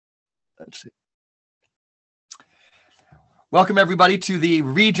Let's see. Welcome everybody to the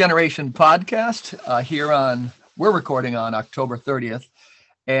Regeneration Podcast. We're recording on October 30th,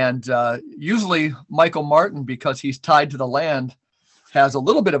 and usually Michael Martin, because he's tied to the land, has a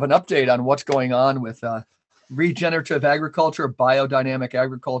little bit of an update on what's going on with regenerative agriculture, biodynamic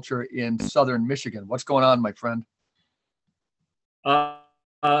agriculture in southern Michigan. What's going on, my friend?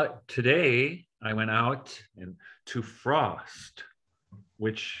 Today I went out to frost,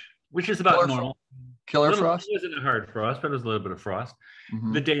 which is about normal. Killer frost? It wasn't a hard frost, but it was a little bit of frost.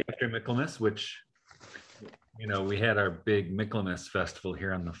 Mm-hmm. The day after Michaelmas, which, we had our big Michaelmas festival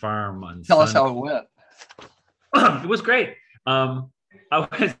here on the farm on Tell us how it went. It was great. I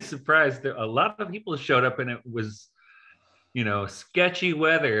was surprised that a lot of people showed up, and it was, sketchy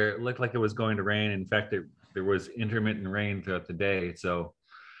weather. It looked like it was going to rain. In fact, there was intermittent rain throughout the day. So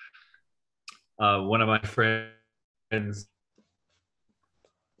one of my friends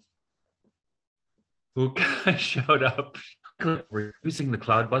who showed up, we're using the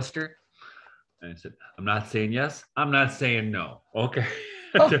Cloudbuster. And I said, I'm not saying yes, I'm not saying no. Okay.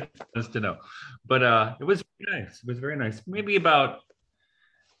 Just to know. But it was very nice. It was very nice. Maybe about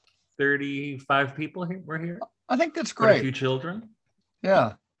 35 people were here. I think that's great. A few children.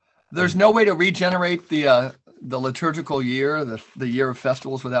 Yeah. There's no way to regenerate the liturgical year, the year of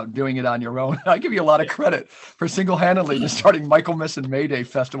festivals, without doing it on your own. I give you a lot of credit for single-handedly just starting Michaelmas and May Day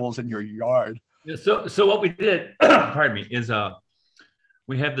festivals in your yard. Yeah, so what we did, pardon me, is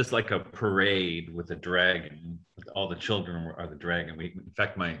we had this like a parade with a dragon. All the children are the dragon. In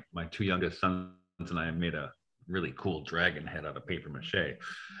fact, my two youngest sons and I made a really cool dragon head out of paper mache,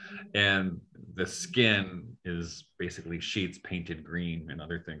 and the skin is basically sheets painted green and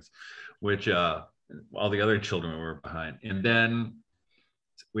other things, which all the other children were behind. And then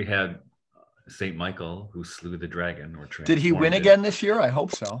we had Saint Michael, who slew the dragon. Did he win again this year? I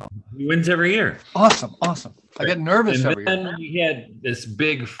hope so. He wins every year. Awesome. I get nervous every year. And then we had this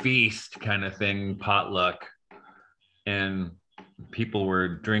big feast kind of thing, potluck, and people were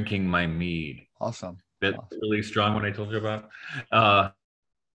drinking my mead. Awesome. That's really strong, what I told you about.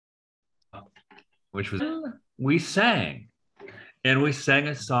 Which was, we sang. And we sang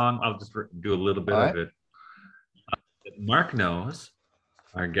a song. I'll just do a little bit of it. That Mark knows.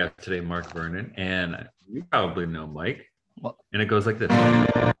 Our guest today, Mark Vernon, and you probably know Mike. And it goes like this.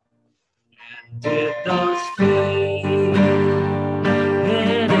 And did those fade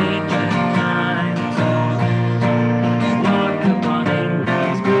in ancient times walk upon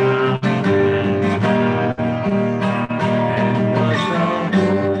England's mountains, and was the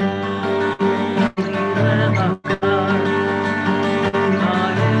Lamb of God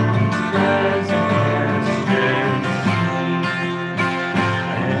on his presence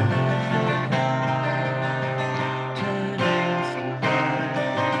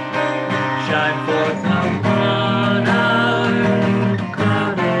shine forth upon our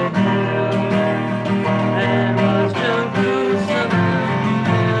crowded hill, and was Jerusalem among these stars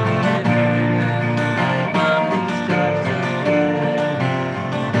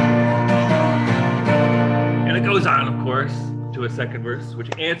of and it goes on, of course, to a second verse, which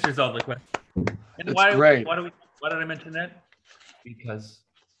answers all the questions. And great. Why did I mention that? Because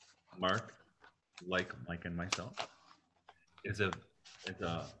Mark, like Mike and myself, is a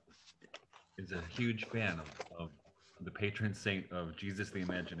huge fan of the patron saint of Jesus the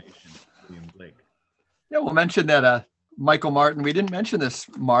Imagination, William Blake. Yeah, we'll mention that Michael Martin. We didn't mention this,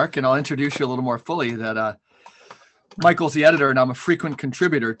 Mark, and I'll introduce you a little more fully. That Michael's the editor, and I'm a frequent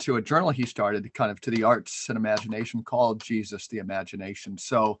contributor to a journal he started, kind of to the arts and imagination, called Jesus the Imagination.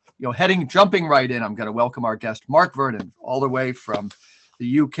 So, jumping right in, I'm going to welcome our guest, Mark Vernon, all the way from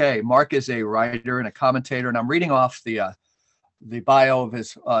the UK. Mark is a writer and a commentator, and I'm reading off the bio of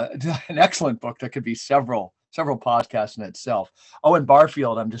his an excellent book that could be several podcasts in itself. Owen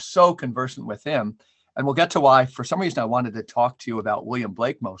Barfield, I'm just so conversant with him, and we'll get to why. For some reason, I wanted to talk to you about William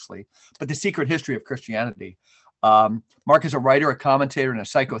Blake mostly, but the secret history of Christianity. Mark is a writer, a commentator, and a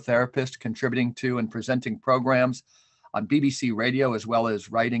psychotherapist, contributing to and presenting programs on BBC Radio, as well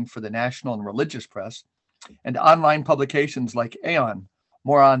as writing for the national and religious press, and online publications like Aeon.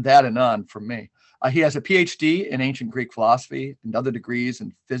 More on that and on from me. He has a PhD in ancient Greek philosophy and other degrees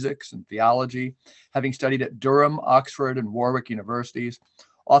in physics and theology, having studied at Durham, Oxford, and Warwick universities.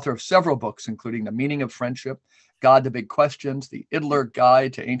 Author of several books, including The Meaning of Friendship, God, the Big Questions, The Idler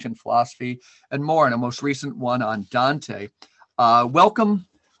Guide to Ancient Philosophy, and more, and a most recent one on Dante. Welcome,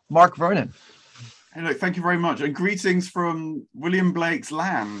 Mark Vernon. Hey, look, thank you very much. And greetings from William Blake's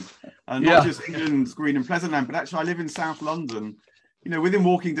land. Not just England's green and pleasant land, but actually I live in South London, within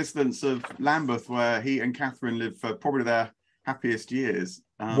walking distance of Lambeth, where he and Catherine live for probably their happiest years.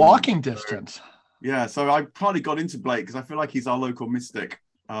 Walking distance. Yeah, so I partly got into Blake because I feel like he's our local mystic,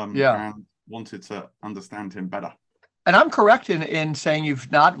 and wanted to understand him better. And I'm correct in saying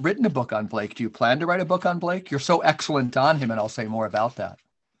you've not written a book on Blake. Do you plan to write a book on Blake? You're so excellent on him, and I'll say more about that.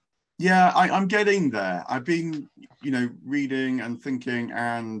 Yeah, I'm getting there. I've been, reading and thinking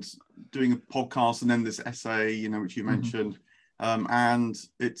and doing a podcast, and then this essay, which you mentioned, and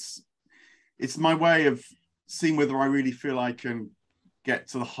it's my way of seeing whether I really feel I can get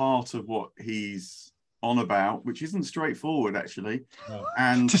to the heart of what he's on about, which isn't straightforward actually,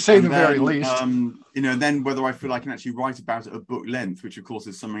 and to say the very least. Then whether I feel I can actually write about it at book length, which of course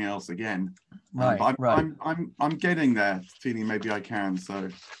is something else again. But I'm getting there, feeling maybe I can. So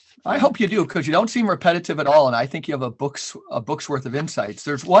I hope you do, because you don't seem repetitive at all, and I think you have a book's worth of insights.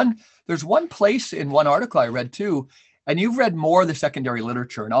 There's one place in one article I read too, and you've read more of the secondary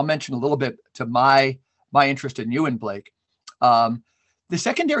literature, and I'll mention a little bit to my interest in you and Blake. The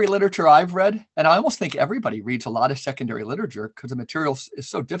secondary literature I've read, and I almost think everybody reads a lot of secondary literature because the material is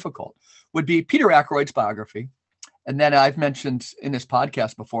so difficult, would be Peter Ackroyd's biography. And then I've mentioned in this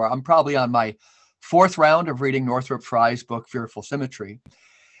podcast before, I'm probably on my 4th round of reading Northrop Frye's book, Fearful Symmetry.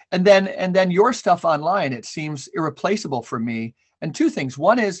 And then your stuff online, it seems irreplaceable for me. And 2 things.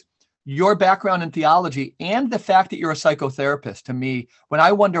 One is your background in theology and the fact that you're a psychotherapist. To me, when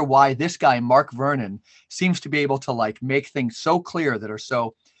I wonder why this guy, Mark Vernon, seems to be able to make things so clear that are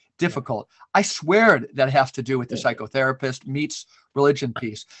so difficult, I swear that has to do with the psychotherapist meets religion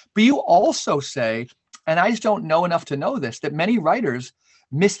piece. But you also say, and I just don't know enough to know this, that many writers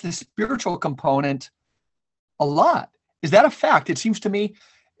miss the spiritual component a lot. Is that a fact? It seems to me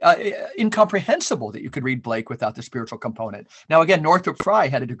incomprehensible that you could read Blake without the spiritual component. Now, again, Northrop Frye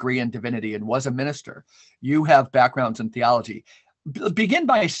had a degree in divinity and was a minister. You have backgrounds in theology. Begin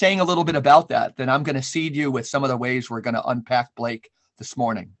by saying a little bit about that. Then I'm going to seed you with some of the ways we're going to unpack Blake this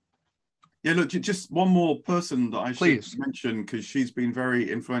morning. Yeah, look, just one more person that I should mention, because she's been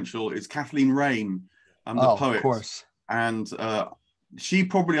very influential, is Kathleen Raine, the poet. Of course. And she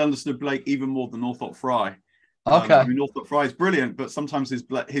probably understood Blake even more than Northrop Frye. Okay. Northrop Frye is brilliant, but sometimes his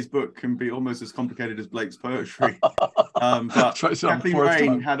book can be almost as complicated as Blake's poetry. But Kathleen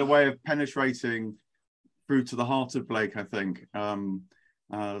Raine had a way of penetrating through to the heart of Blake, I think.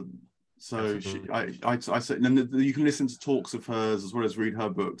 So I said, and you can listen to talks of hers as well as read her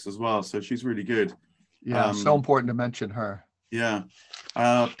books as well. So she's really good. Yeah, so important to mention her. Yeah.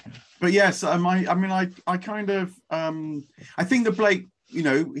 But yes, I kind of I think that Blake,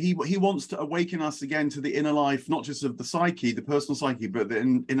 he wants to awaken us again to the inner life, not just of the psyche, the personal psyche, but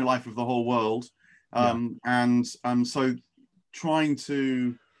the inner life of the whole world. So trying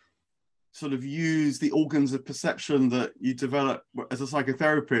to sort of use the organs of perception that you develop as a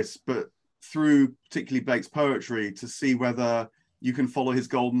psychotherapist, but through particularly Blake's poetry, to see whether you can follow his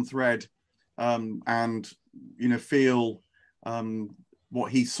golden thread and feel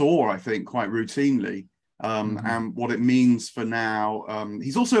what he saw, I think, quite routinely. And what it means for now.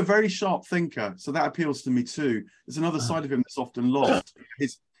 He's also a very sharp thinker, so that appeals to me too. There's another side of him that's often lost.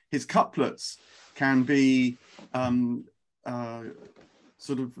 His couplets can be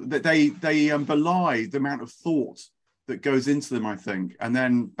sort of they belie the amount of thought that goes into them, I think, and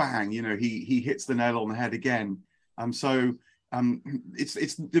then bang, he hits the nail on the head again. So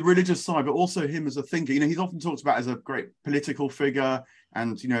it's the religious side, but also him as a thinker. He's often talked about as a great political figure,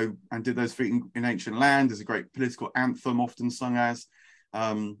 and did those feet in ancient land as a great political anthem, often sung as,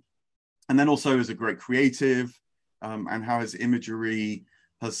 and then also as a great creative, and how his imagery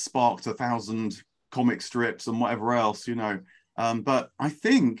has sparked 1,000 comic strips and whatever else, But I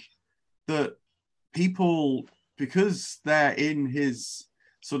think that people, because they're in his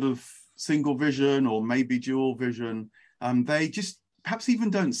sort of single vision or maybe dual vision, they just perhaps even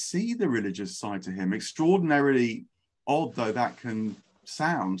don't see the religious side to him, extraordinarily odd though that can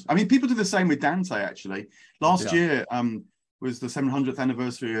sound. I mean, people do the same with Dante, actually. Last year was the 700th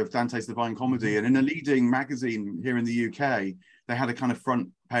anniversary of Dante's Divine Comedy, and in a leading magazine here in the UK, they had a kind of front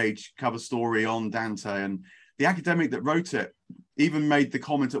page cover story on Dante, and the academic that wrote it even made the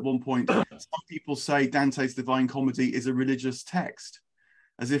comment at one point, some people say Dante's Divine Comedy is a religious text,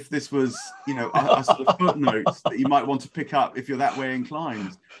 as if this was, a sort of footnote that you might want to pick up if you're that way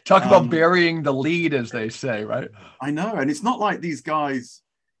inclined. Talk about burying the lead, as they say, right? I know, and it's not like these guys,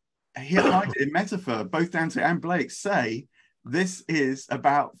 here in metaphor, both Dante and Blake say, this is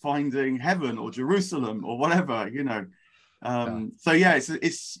about finding heaven or Jerusalem or whatever, So yeah,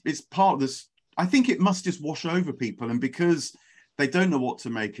 it's part of this. I think it must just wash over people, and because they don't know what to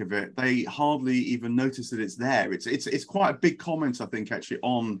make of it, they hardly even notice that it's there. It's quite a big comment, I think, actually,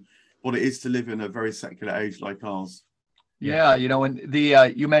 on what it is to live in a very secular age like ours. Yeah,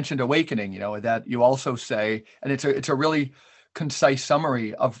 and you mentioned awakening, that you also say, and it's a really concise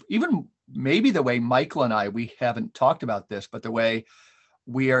summary of even maybe the way Michael and we haven't talked about this, but the way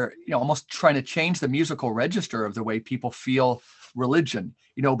we are, almost trying to change the musical register of the way people feel religion,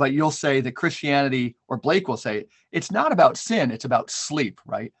 but you'll say that Christianity, or Blake will say, it's not about sin, it's about sleep,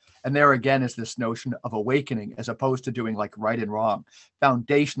 right? And there again is this notion of awakening as opposed to doing like right and wrong,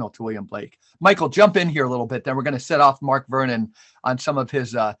 foundational to William Blake. Michael, jump in here a little bit. Then we're going to set off Mark Vernon on some of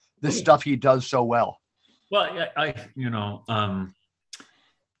his the stuff he does so well. Well,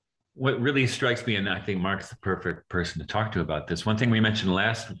 what really strikes me, and I think Mark's the perfect person to talk to about this. One thing we mentioned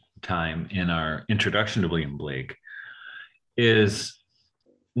last time in our introduction to William Blake is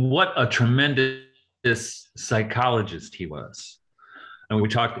what a tremendous psychologist he was. And we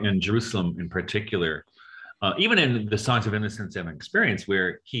talked in Jerusalem in particular, even in the Songs of Innocence and Experience,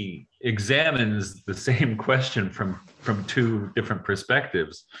 where he examines the same question from two different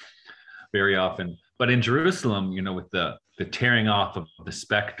perspectives very often. But in Jerusalem, with the tearing off of the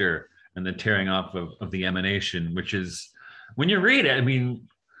specter and the tearing off of the emanation, which is, when you read it, I mean,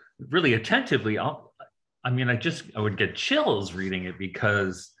 really attentively, I would get chills reading it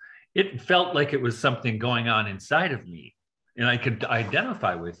because it felt like it was something going on inside of me. And I could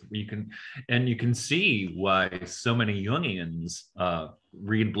identify with. You can see why so many Jungians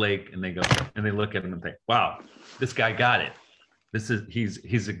read Blake and they look at him and think, "Wow, this guy got it.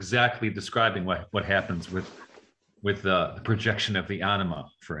 He's exactly describing what happens with the projection of the anima,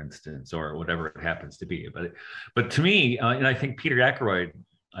 for instance, or whatever it happens to be." But to me, and I think Peter Ackroyd,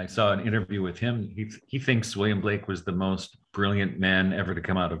 I saw an interview with him. He thinks William Blake was the most brilliant man ever to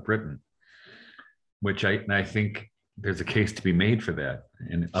come out of Britain, which I think there's a case to be made for that.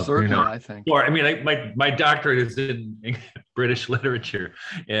 And certainly, I think. Or my doctorate is in British literature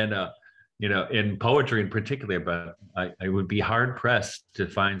and in poetry in particular, but I would be hard pressed to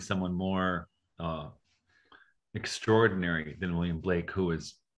find someone more extraordinary than William Blake, who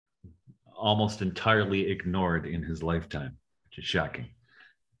is almost entirely ignored in his lifetime, which is shocking.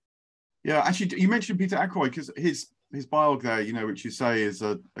 Yeah, actually, you mentioned Peter Ackroyd because his biog there, which you say is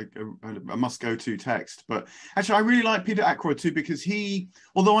a must-go-to text. But actually, I really like Peter Ackroyd too because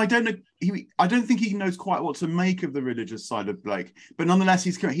although I don't think he knows quite what to make of the religious side of Blake, but nonetheless,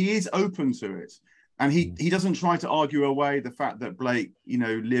 he is open to it, and he doesn't try to argue away the fact that Blake,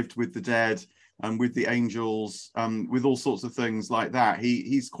 lived with the dead and with the angels, with all sorts of things like that.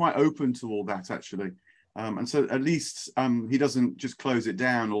 He's quite open to all that actually. And so at least he doesn't just close it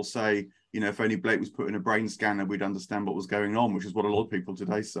down or say, if only Blake was put in a brain scanner, we'd understand what was going on, which is what a lot of people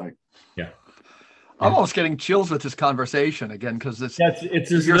today say. Yeah. I'm almost getting chills with this conversation again, because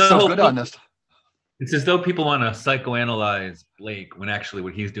you're so good on this. It's as though people want to psychoanalyze Blake when actually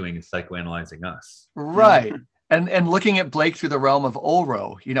what he's doing is psychoanalyzing us. Right. And looking at Blake through the realm of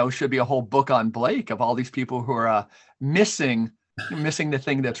Ulro, should be a whole book on Blake of all these people who are missing the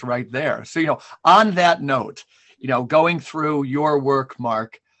thing that's right there. So, on that note, going through your work,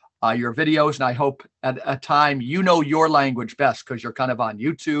 Mark, your videos, and I hope at a time, your language best because you're kind of on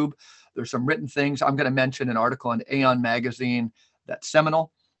YouTube. There's some written things. I'm going to mention an article in Aeon magazine that's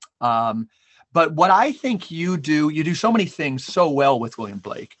seminal. But what I think you do so many things so well with William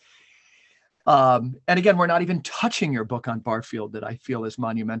Blake. And again, we're not even touching your book on Barfield that I feel is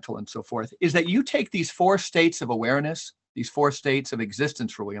monumental and so forth, is that you take these 4 states of awareness, these 4 states of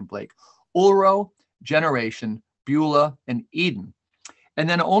existence for William Blake, Ulro, Generation, Beulah, and Eden. And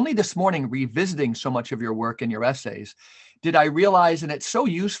then only this morning, revisiting so much of your work and your essays, did I realize, and it's so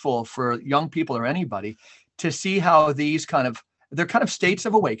useful for young people or anybody, to see how they're kind of states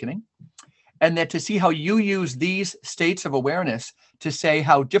of awakening, and that to see how you use these states of awareness to say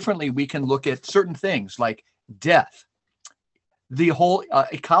how differently we can look at certain things like death, the whole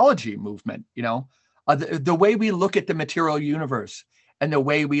ecology movement, the way we look at the material universe and the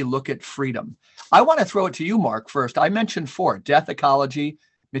way we look at freedom. I want to throw it to you, Mark, first. I mentioned 4, death, ecology,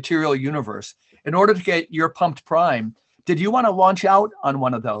 material universe. In order to get your pumped prime, did you want to launch out on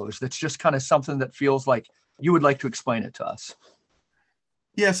one of those that's just kind of something that feels like you would like to explain it to us?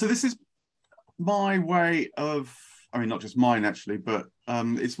 Yeah, so this is my way of, not just mine actually, but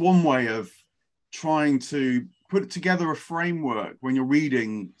it's one way of trying to put together a framework when you're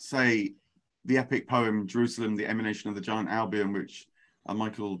reading, say, the epic poem Jerusalem, the Emanation of the Giant Albion, which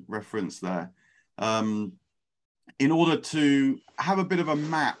Michael referenced there, in order to have a bit of a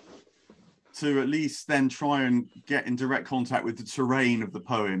map to at least then try and get in direct contact with the terrain of the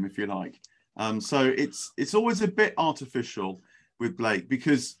poem, if you like. So it's always a bit artificial with Blake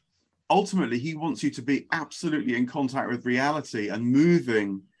because ultimately he wants you to be absolutely in contact with reality and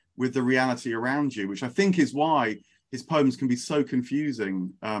moving with the reality around you, which I think is why his poems can be so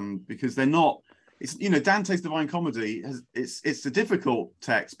confusing because they're not. It's, you know, Dante's Divine Comedy it's a difficult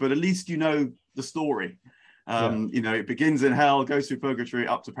text, but at least you know the story. You know, it begins in hell, goes through purgatory,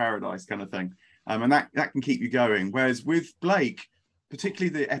 up to paradise, kind of thing, and that can keep you going. Whereas with Blake, particularly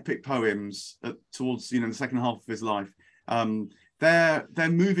the epic poems towards, you know, the second half of his life, they're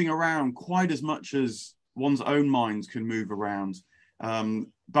moving around quite as much as one's own mind can move around.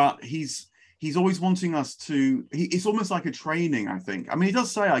 But he's always wanting us to. It's almost like a training, I think. I mean, he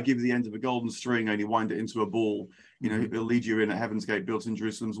does say, "I give you the end of a golden string, only wind it into a ball. You know, it'll lead you in at heaven's gate, built in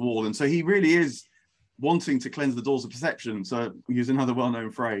Jerusalem's wall." And so he really is wanting to cleanse the doors of perception, so use another well-known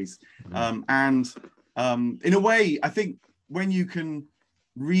phrase. In a way, I think when you can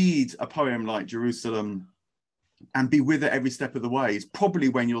read a poem like Jerusalem and be with it every step of the way, it's probably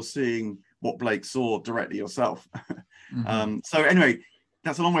when you're seeing what Blake saw directly yourself. So anyway,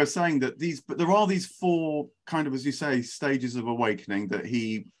 that's a long way of saying that but there are these four kind of, as you say, stages of awakening that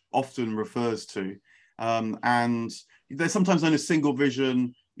he often refers to. And they're sometimes known as single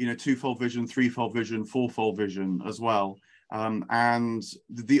vision, you know, twofold vision, threefold vision, fourfold vision as well. And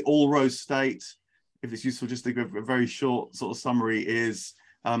the all-rose state, if it's useful just to give a very short sort of summary, is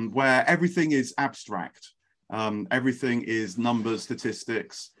where everything is abstract. Everything is numbers,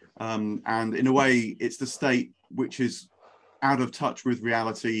 statistics. And in a way, it's the state which is out of touch with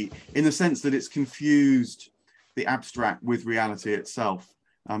reality, in the sense that it's confused the abstract with reality itself.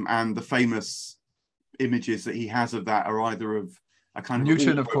 And the famous images that he has of that are either of a kind of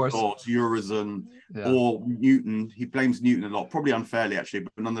Newton, of course, God, Urizen, or Newton. He blames Newton a lot, probably unfairly actually,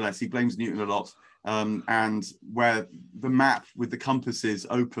 but nonetheless he blames Newton a lot. And where the map with the compasses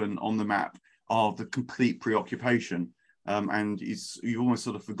open on the map are the complete preoccupation, and you've almost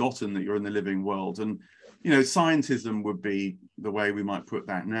sort of forgotten that you're in the living world. And you know, scientism would be the way we might put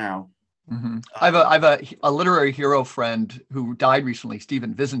that now. I have a literary hero friend who died recently,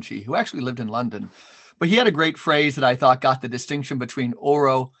 Stephen Vizenchi, who actually lived in London. But he had a great phrase that I thought got the distinction between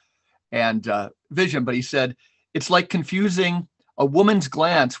oro and vision. But he said, it's like confusing a woman's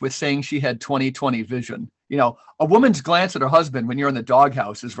glance with saying she had 20/20 vision. You know, a woman's glance at her husband when you're in the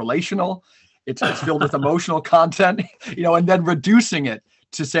doghouse is relational. It's filled with emotional content, you know, and then reducing it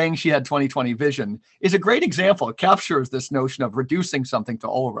to saying she had 20/20 vision is a great example. It captures this notion of reducing something to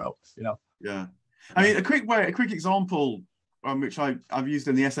oro, you know? Yeah. I mean, a quick example, which I've used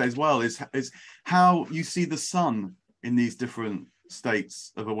in the essay as well, is how you see the sun in these different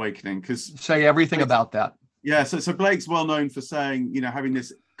states of awakening. Because say everything about that. Yeah, so Blake's well known for saying, you know, having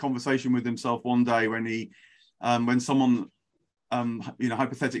this conversation with himself one day when someone, you know,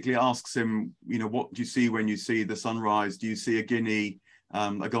 hypothetically asks him, you know, what do you see when you see the sunrise? Do you see a guinea,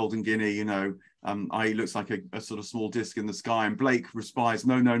 a golden guinea? You know, it looks like a sort of small disc in the sky. And Blake replies,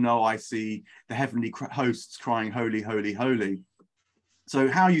 no, I see the heavenly hosts crying, holy, holy, holy. So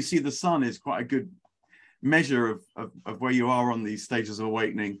how you see the sun is quite a good measure of where you are on these stages of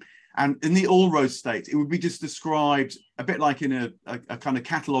awakening. And in the all-rose state, it would be just described a bit like in a kind of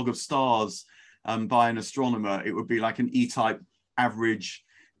catalogue of stars by an astronomer. It would be like an E-type average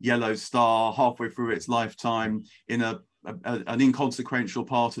yellow star halfway through its lifetime in an inconsequential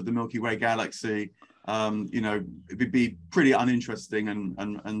part of the Milky Way galaxy. You know, it would be pretty uninteresting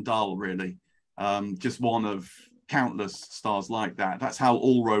and dull, really. Just one of countless stars like that. That's how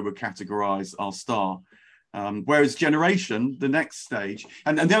Allrow would categorize our star. Whereas generation, the next stage,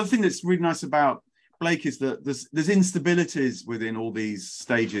 and the other thing that's really nice about Blake is that there's instabilities within all these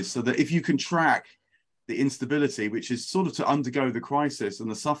stages, so that if you can track the instability, which is sort of to undergo the crisis and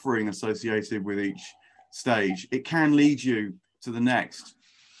the suffering associated with each stage, it can lead you to the next.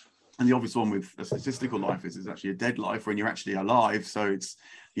 And the obvious one with a statistical life is actually a dead life when you're actually alive. So it's,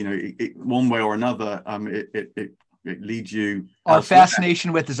 you know, one way or another, it leads you. Our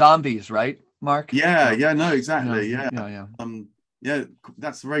fascination with zombies, right, Mark? Yeah, no, exactly. Yeah. Yeah,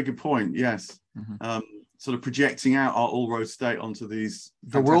 that's a very good point. Yes. Sort of projecting out our all-row state onto these.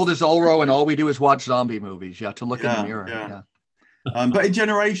 The world is all-row and all we do is watch zombie movies. You have to look in the mirror. But in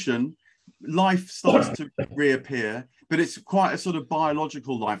generation, life starts to reappear, but it's quite a sort of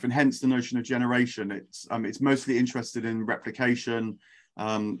biological life, and hence the notion of generation. It's mostly interested in replication,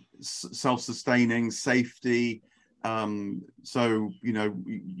 self-sustaining, safety. So, you know,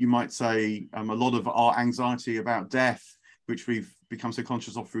 you might say a lot of our anxiety about death, which we've become so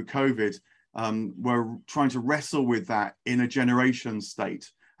conscious of through COVID, we're trying to wrestle with that in a generation state.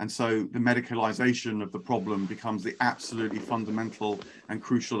 And so the medicalization of the problem becomes the absolutely fundamental and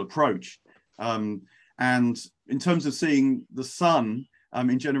crucial approach. And in terms of seeing the sun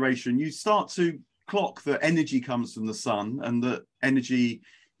in generation, you start to clock that energy comes from the sun, and that energy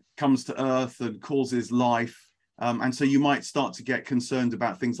comes to earth and causes life. And so you might start to get concerned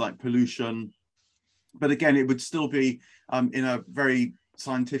about things like pollution. But again, it would still be in a very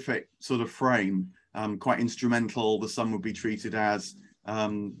scientific sort of frame, quite instrumental. The sun would be treated as,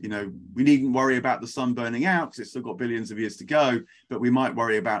 you know, we needn't worry about the sun burning out because it's still got billions of years to go, but we might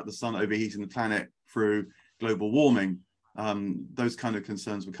worry about the sun overheating the planet through global warming. Those kind of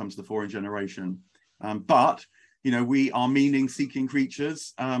concerns would come to the fore in generation. But, you know, we are meaning-seeking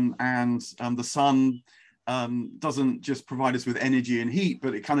creatures, and the sun doesn't just provide us with energy and heat,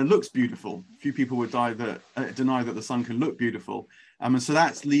 but it kind of looks beautiful. Few people would deny that the sun can look beautiful. And so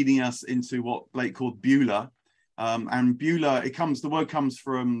that's leading us into what Blake called Beulah. And Beulah, the word comes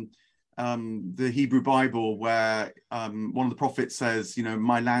from the Hebrew Bible, where one of the prophets says, you know,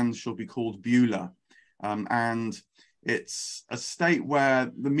 my land shall be called Beulah. And it's a state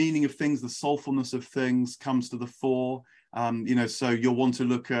where the meaning of things, the soulfulness of things comes to the fore. You know, so you'll want to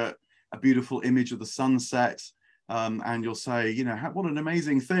look at a beautiful image of the sunset, and you'll say, you know, what an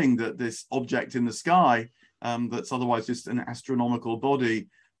amazing thing that this object in the sky, that's otherwise just an astronomical body,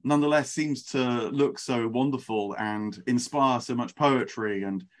 nonetheless seems to look so wonderful and inspire so much poetry.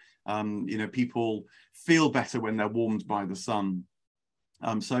 And, you know, people feel better when they're warmed by the sun.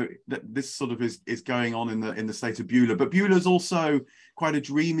 So this sort of is going on in the state of Beulah. But Beulah is also quite a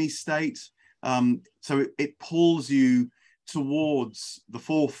dreamy state. So it pulls you towards the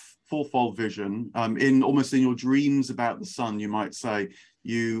fourfold vision. Almost in your dreams about the sun, you might say,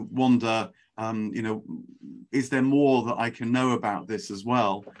 you wonder, you know, is there more that I can know about this as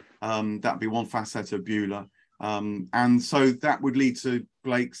well? That'd be one facet of Beulah. And so that would lead to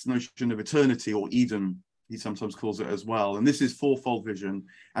Blake's notion of eternity, or Eden, he sometimes calls it as well. And this is fourfold vision.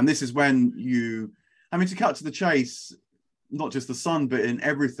 And this is when to cut to the chase, not just the sun, but in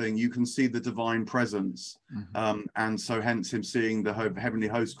everything, you can see the divine presence. Mm-hmm. And so hence him seeing the heavenly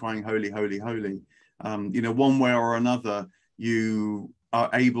host crying, holy, holy, holy. You know, one way or another, you are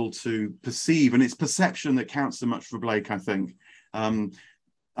able to perceive, and it's perception that counts so much for Blake, I think, that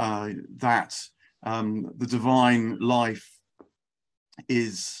the divine life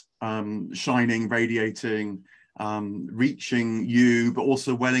is shining, radiating, reaching you, but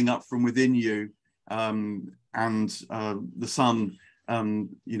also welling up from within you. And the sun,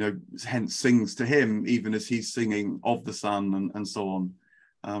 you know, hence sings to him, even as he's singing of the sun, and so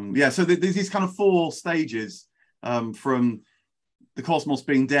on. Yeah, so there's these kind of four stages, from the cosmos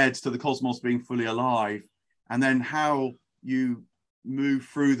being dead to the cosmos being fully alive, and then how you move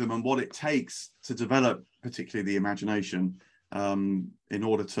through them and what it takes to develop, particularly the imagination, in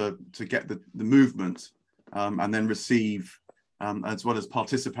order to get the movement, and then receive, as well as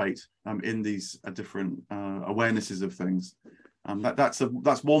participate in these different awarenesses of things.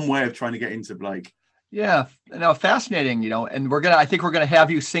 That's one way of trying to get into Blake. Yeah, no, fascinating, you know, and I think we're gonna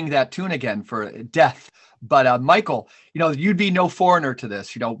have you sing that tune again for Death. But Michael, you know, you'd be no foreigner to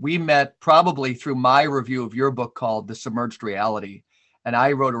this. You know, we met probably through my review of your book called The Submerged Reality, and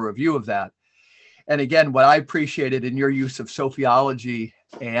I wrote a review of that. And again, what I appreciated in your use of sophiology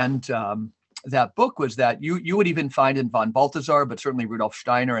and that book was that you would even find in von Balthasar, but certainly Rudolf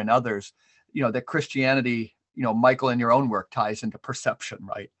Steiner and others, you know, that Christianity, you know, Michael, in your own work, ties into perception,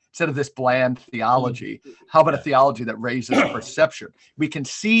 right? Instead of this bland theology, how about a theology that raises perception? We can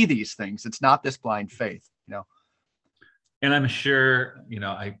see these things. It's not this blind faith, you know. And I'm sure, you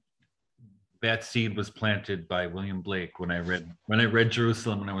know, that seed was planted by William Blake when I read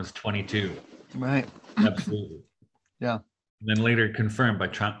Jerusalem when I was 22. Right. Absolutely. Yeah. And then later confirmed by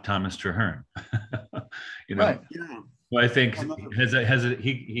Thomas Traherne. You know. Right. Yeah. Well, I think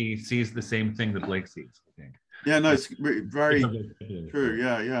he sees the same thing that Blake sees, I think. Yeah, no, it's very true.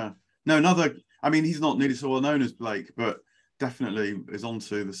 Yeah. No, I mean, he's not nearly so well known as Blake, but definitely is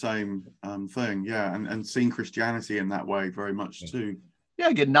onto the same thing. Yeah, and seeing Christianity in that way very much too. Yeah,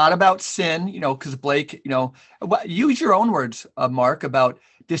 again, not about sin, you know, because Blake, you know, use your own words, Mark, about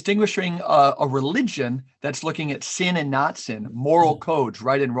distinguishing a religion that's looking at sin and not sin, moral codes,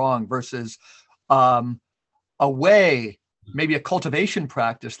 right and wrong, versus a way, maybe a cultivation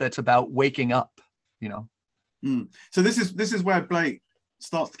practice that's about waking up, you know. So this is where Blake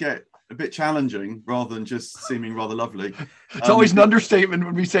starts to get a bit challenging rather than just seeming rather lovely. It's always an understatement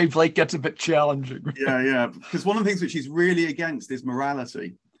when we say Blake gets a bit challenging. Yeah, because one of the things which he's really against is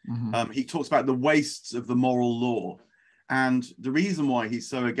morality. Mm-hmm. He talks about the wastes of the moral law. And the reason why he's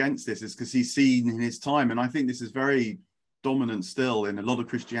so against this is because he's seen in his time, and I think this is very dominant still in a lot of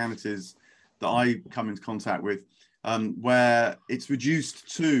Christianities that I come into contact with, where it's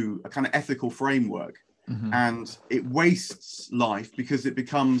reduced to a kind of ethical framework. Mm-hmm. And it wastes life because it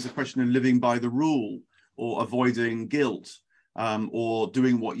becomes a question of living by the rule, or avoiding guilt, or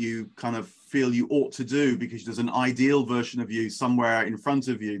doing what you kind of feel you ought to do because there's an ideal version of you somewhere in front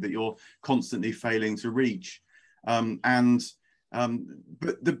of you that you're constantly failing to reach. But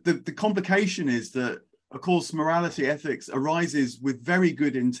the complication is that, of course, morality ethics arises with very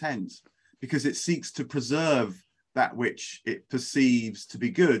good intent because it seeks to preserve that which it perceives to be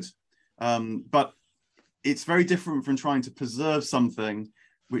good. But it's very different from trying to preserve something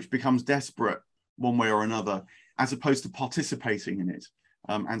which becomes desperate one way or another, as opposed to participating in it.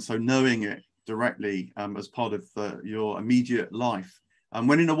 And so knowing it directly as part of your immediate life.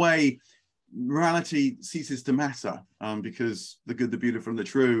 When in a way, morality ceases to matter because the good, the beautiful, and the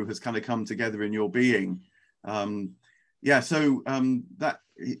true has kind of come together in your being.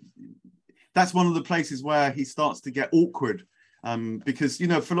 That's one of the places where he starts to get awkward because, you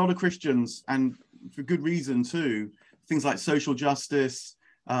know, for a lot of Christians, and for good reason too, things like social justice,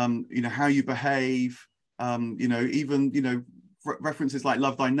 you know, how you behave, you know, even, you know, references like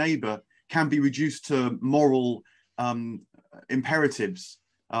love thy neighbor can be reduced to moral imperatives.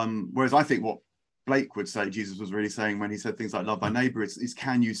 Whereas I think what Blake would say Jesus was really saying when he said things like love thy neighbor is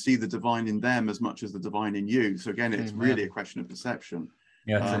can you see the divine in them as much as the divine in you? So again, it's really a question of perception.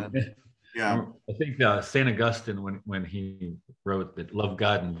 Yeah. Yeah. I think St. Augustine, when he wrote that love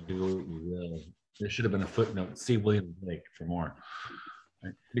God and do what you will, there should have been a footnote, see William Blake for more.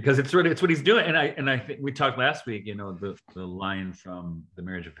 Right? Because it's what he's doing. And I think we talked last week, you know, the line from The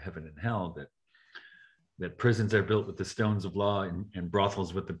Marriage of Heaven and Hell that prisons are built with the stones of law and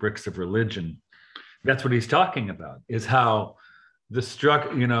brothels with the bricks of religion. That's what he's talking about, is how the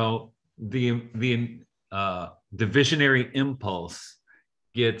visionary impulse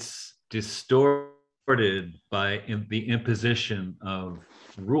gets distorted by the imposition of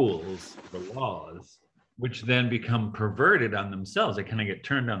rules or laws, which then become perverted on themselves. They kind of get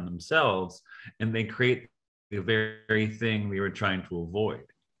turned on themselves, and they create the very thing we were trying to avoid.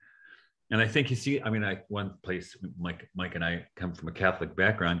 And I think you see, I mean, one place, Mike and I come from a Catholic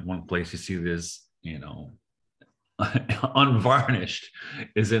background. One place you see this, you know, unvarnished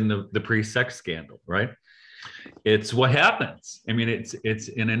is in the pre-sex scandal, right? It's what happens. I mean, it's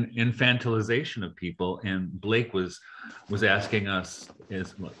an infantilization of people. And Blake was asking us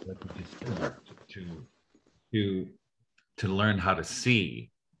to learn how to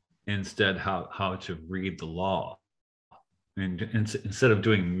see instead how to read the law. And instead of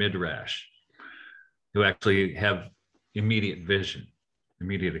doing midrash, to actually have immediate vision,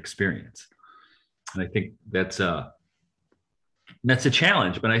 immediate experience. And I think that's a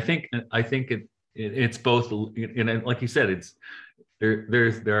challenge. But I think it's both. And like you said,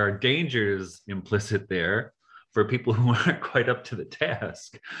 there are dangers implicit there for people who aren't quite up to the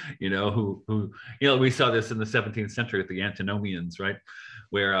task. You know, who you know, we saw this in the 17th century with the antinomians, right,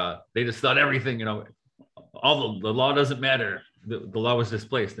 where they just thought everything, you know, all the law doesn't matter. The law was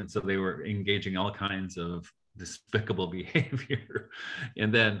displaced, and so they were engaging all kinds of despicable behavior.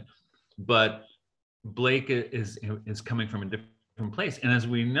 And then, but Blake is coming from a different place, and as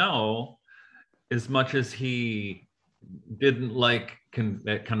we know, as much as he didn't like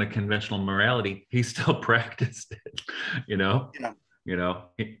that kind of conventional morality, he still practiced it. You know, yeah. You know,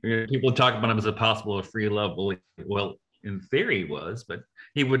 people talk about him as a apostle of free love. Well, in theory, he was, but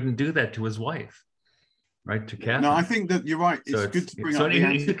he wouldn't do that to his wife. Right, to Catherine. No, I think that you're right. It's good to bring up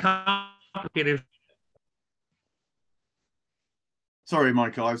the complicated. Sorry,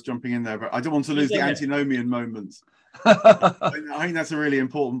 Michael, I was jumping in there, but I don't want to lose the antinomian moment. I think that's a really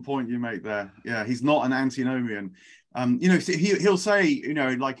important point you make there. Yeah, he's not an antinomian. You know, he'll say, you know,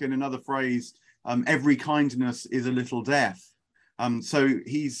 like in another phrase, every kindness is a little death. So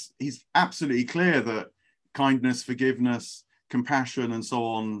he's absolutely clear that kindness, forgiveness, compassion, and so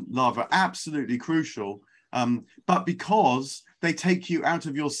on, love are absolutely crucial. But because they take you out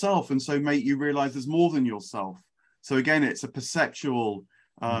of yourself and so make you realize there's more than yourself. So again, it's a perceptual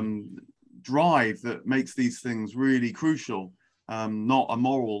drive that makes these things really crucial, not a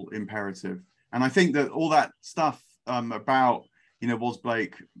moral imperative. And I think that all that stuff about, you know, was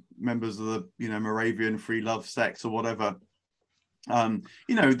Blake members of the, you know, Moravian free love sects or whatever,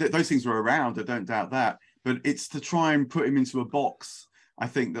 you know, those things were around, I don't doubt that. But it's to try and put him into a box, I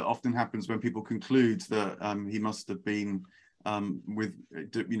think, that often happens when people conclude that he must have been with,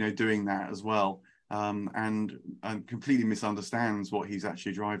 you know, doing that as well, and completely misunderstands what he's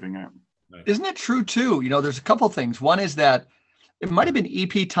actually driving at. Isn't it true too? You know, there's a couple of things. One is that it might have been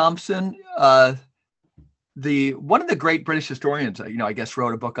E.P. Thompson, one of the great British historians, you know, I guess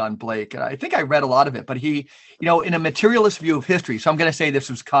wrote a book on Blake. I think I read a lot of it, but he, you know, in a materialist view of history, so I'm going to say this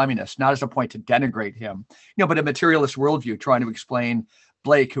was communist, not as a point to denigrate him, you know, but a materialist worldview trying to explain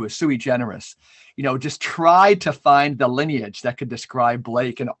Blake, who was sui generis, just tried to find the lineage that could describe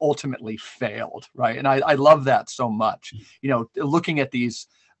Blake and ultimately failed, right? And I love that so much, looking at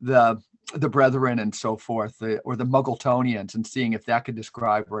the brethren and so forth, or the Muggletonians, and seeing if that could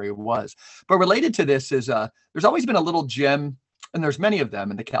describe where he was. But related to this is there's always been a little gem, and there's many of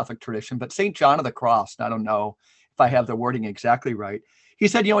them in the Catholic tradition, but St. John of the Cross, and I don't know if I have the wording exactly right, he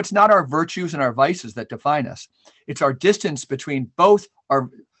said, it's not our virtues and our vices that define us. It's our distance between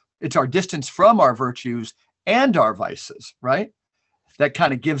it's our distance from our virtues and our vices, right? That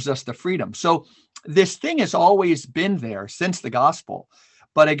kind of gives us the freedom. So this thing has always been there since the gospel.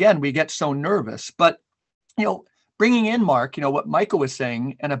 But again, we get so nervous. But, bringing in, Mark, what Michael was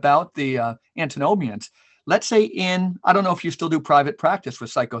saying and about the antinomians, let's say I don't know if you still do private practice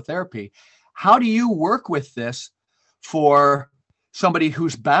with psychotherapy. How do you work with this for somebody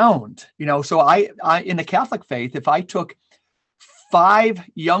who's bound? So I in the Catholic faith, if I took 5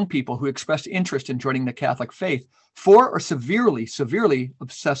 young people who expressed interest in joining the Catholic faith, 4 are severely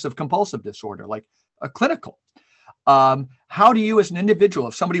obsessive compulsive disorder, like a clinical. How do you, as an individual,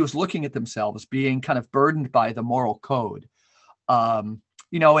 if somebody was looking at themselves being kind of burdened by the moral code, and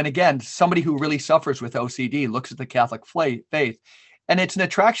again, somebody who really suffers with OCD looks at the Catholic faith, and it's an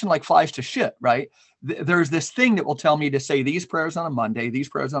attraction like flies to shit, right? There's this thing that will tell me to say these prayers on a Monday, these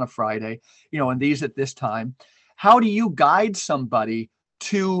prayers on a Friday, and these at this time. How do you guide somebody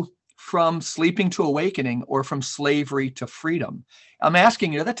from sleeping to awakening, or from slavery to freedom? I'm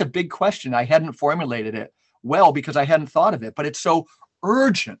asking you, that's a big question. I hadn't formulated it well because I hadn't thought of it, but it's so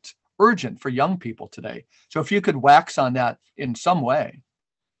urgent for young people today. So if you could wax on that in some way.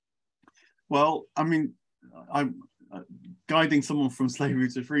 Well, I mean, I'm guiding someone from slavery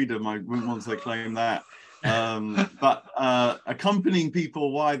to freedom. I wouldn't want to claim that. But accompanying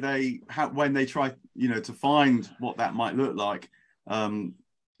people when they try, to find what that might look like,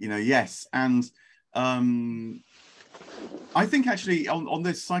 yes. And I think actually on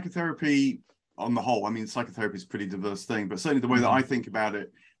this psychotherapy, on the whole, I mean, psychotherapy is a pretty diverse thing, but certainly the way that I think about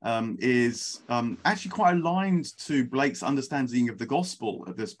it is actually quite aligned to Blake's understanding of the gospel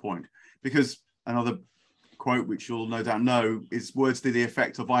at this point, because another quote, which you'll no doubt know, is words to the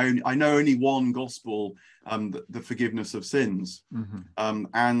effect of, I know only one gospel, the forgiveness of sins.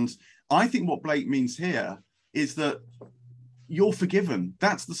 And I think what Blake means here is that you're forgiven.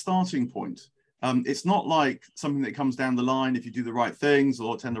 That's the starting point. It's not like something that comes down the line if you do the right things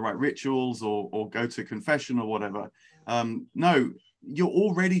or attend the right rituals or go to confession or whatever. No, you're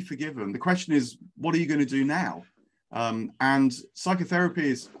already forgiven. The question is, what are you going to do now? And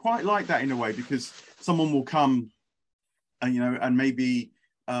psychotherapy is quite like that in a way, because someone will come and maybe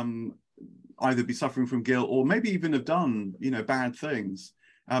either be suffering from guilt or maybe even have done, bad things.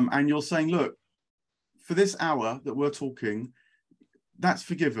 And you're saying, look, for this hour that we're talking, that's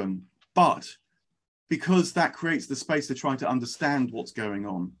forgiven. But because that creates the space to try to understand what's going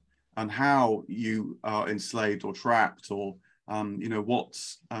on and how you are enslaved or trapped, or,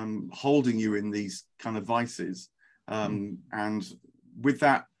 what's holding you in these kind of vices. And with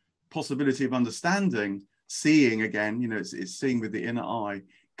that possibility of understanding, seeing again, it's seeing with the inner eye,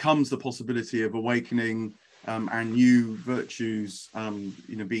 comes the possibility of awakening and new virtues,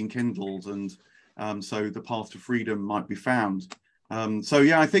 being kindled, and so the path to freedom might be found.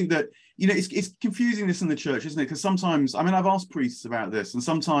 I think that, it's confusing this in the church, isn't it? Because sometimes, I mean, I've asked priests about this, and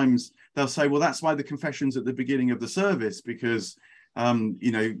sometimes they'll say, well, that's why the confession's at the beginning of the service, because,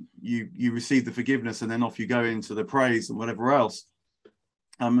 you receive the forgiveness and then off you go into the praise and whatever else.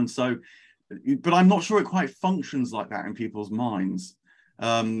 But I'm not sure it quite functions like that in people's minds.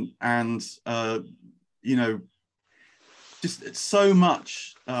 Just so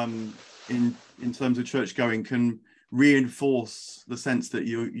much in terms of church going can reinforce the sense that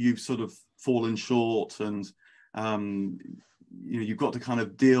you've sort of fallen short, and you've got to kind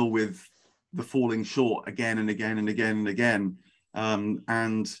of deal with the falling short again and again and again and again.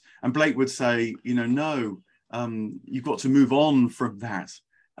 And Blake would say, no, you've got to move on from that.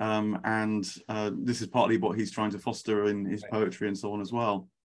 This is partly what he's trying to foster in his poetry and so on as well.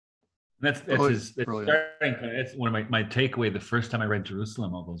 That's starting. It's one of my takeaway. The first time I read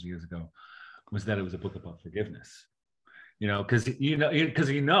Jerusalem all those years ago was that it was a book about forgiveness. Because I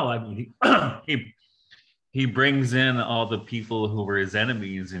mean, he brings in all the people who were his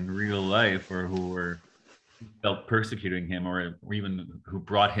enemies in real life, or who felt persecuting him, or even who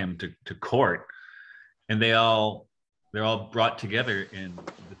brought him to court, and they're all brought together in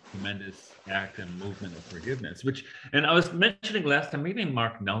the tremendous act and movement of forgiveness. And I was mentioning last time, maybe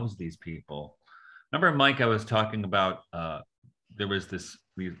Mark knows these people. Remember, Mike, I was talking about there was this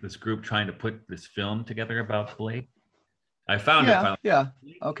group trying to put this film together about Blake. I found it Yeah, finally. yeah.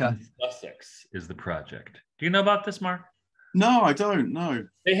 Okay. In Sussex is the project. Do you know about this, Mark? No, I don't know.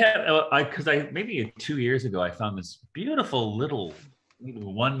 They had because I maybe 2 years ago I found this beautiful little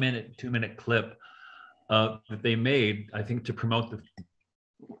 1 minute, 2 minute clip that they made, I think, to promote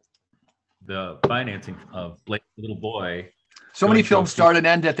the financing of Blake's little boy. So many films start and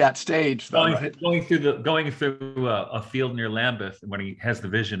end at that stage, though, right? Going through a field near Lambeth when he has the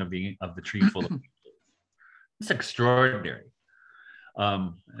vision of the tree full of. It's extraordinary.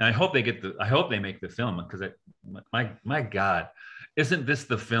 And I hope they make the film, because my God, isn't this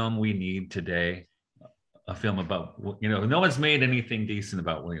the film we need today? A film about, no one's made anything decent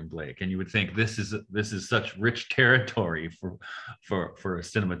about William Blake, and you would think this is such rich territory for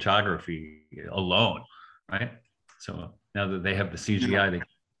cinematography alone, right? So now that they have the CGI, they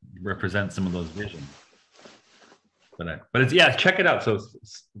represent some of those visions. But it's, yeah, check it out. So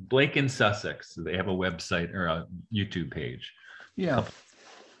it's Blake in Sussex. They have a website or a YouTube page. Yeah.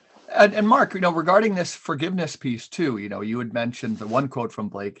 And Mark, regarding this forgiveness piece too, you had mentioned the one quote from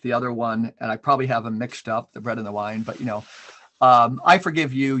Blake, the other one, and I probably have them mixed up, the bread and the wine, but I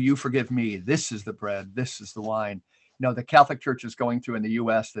forgive you, you forgive me. This is the bread, this is the wine. The Catholic Church is going through in the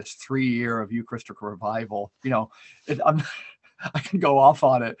U.S. this 3-year of Eucharistic revival. I can go off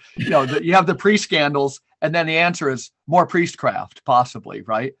on it. You have the priest scandals, and then the answer is more priestcraft, possibly,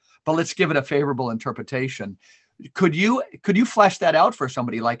 right? But let's give it a favorable interpretation. Could you flesh that out for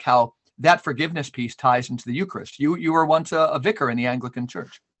somebody, like how that forgiveness piece ties into the Eucharist? You were once a vicar in the Anglican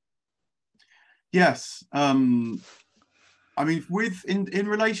Church. Yes. I mean, in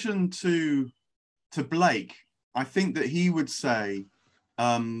relation to Blake, I think that he would say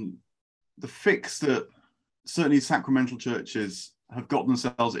the fix that certainly sacramental churches have gotten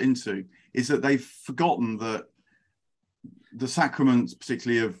themselves into is that they've forgotten that the sacraments,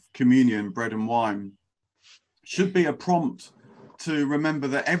 particularly of communion, bread and wine, should be a prompt to remember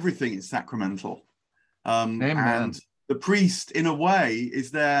that everything is sacramental. And the priest, in a way,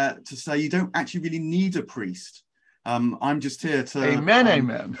 is there to say you don't actually really need a priest. I'm just here to... Amen,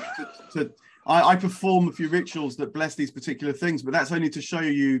 amen. I perform a few rituals that bless these particular things, but that's only to show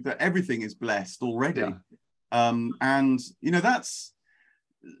you that everything is blessed already. Yeah. And that's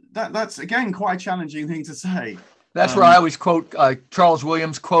again quite a challenging thing to say. That's where I always quote Charles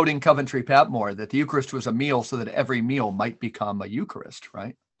Williams quoting Coventry Patmore, that the Eucharist was a meal so that every meal might become a Eucharist,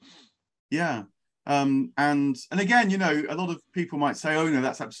 right? Yeah. And again, a lot of people might say, oh no,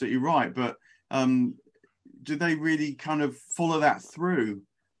 that's absolutely right, but do they really kind of follow that through?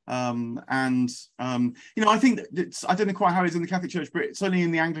 I think that I don't know quite how it is in the Catholic Church, but certainly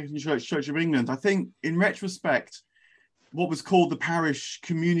in the Anglican Church, Church of England, I think in retrospect, what was called the parish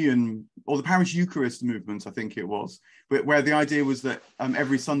communion or the parish Eucharist movement, I think it was, where the idea was that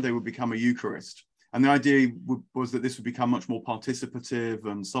every Sunday would become a Eucharist. And the idea was that this would become much more participative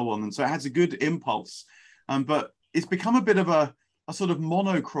and so on. And so it has a good impulse, but it's become a bit of a sort of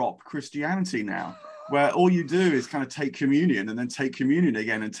monocrop Christianity now, where all you do is kind of take communion and then take communion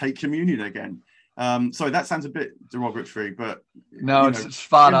again and take communion again. Sorry, that sounds a bit derogatory, but no, it's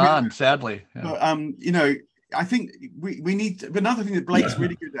spot on, sadly. Yeah. But I think we need another thing that Blake's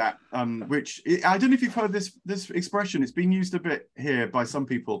really good at, which I don't know if you've heard this expression. It's been used a bit here by some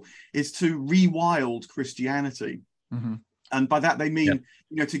people, is to rewild Christianity. Mm-hmm. And by that they mean,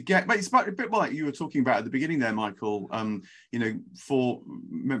 to get, but it's a bit like you were talking about at the beginning there, Michael, for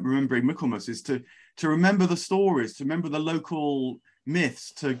remembering Michaelmas, is to remember the stories, to remember the local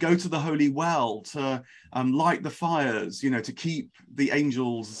myths, to go to the Holy Well, to light the fires, to keep the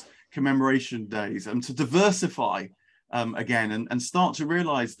angels' commemoration days, and to diversify again, and start to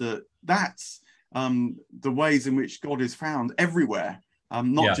realize that that's the ways in which God is found everywhere,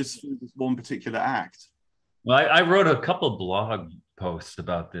 not just through this one particular act. Well, I wrote a couple blog posts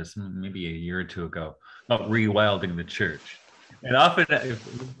about this maybe a year or two ago about rewilding the church. And often, if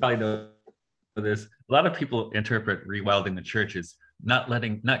you probably know this, a lot of people interpret rewilding the church as not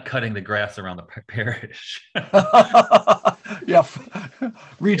cutting the grass around the parish. Yeah,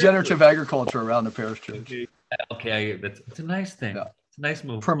 regenerative agriculture around the parish church. Okay, it's a nice thing. Yeah. It's a nice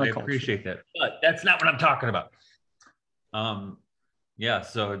move. I appreciate that, but that's not what I'm talking about. Yeah,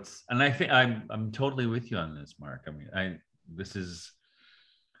 so and I think I'm totally with you on this, Mark. I mean,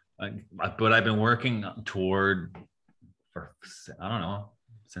 but I've been working toward for, I don't know,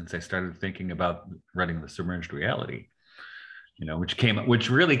 since I started thinking about writing The Submerged Reality, which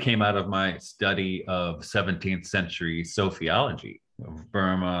really came out of my study of 17th century sociology of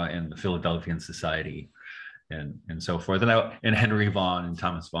Burma and the Philadelphian Society and so forth, and Henry Vaughan and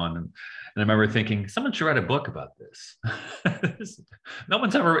Thomas Vaughan, and I remember thinking someone should write a book about this. No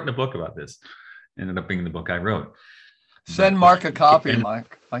one's ever written a book about this. Ended up being the book I wrote. Send Mark a copy,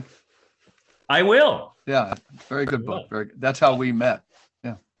 Mike. I will. Yeah, very good book. Very good. That's how we met.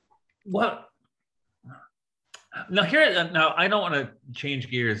 Yeah. Well, now I don't want to change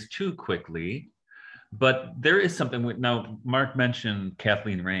gears too quickly, but there is something. Now, Mark mentioned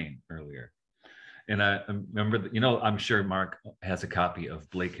Kathleen Rain earlier, and I remember that, I'm sure Mark has a copy of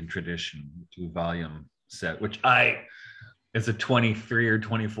Blake and Tradition 2-volume set, which as a 23 or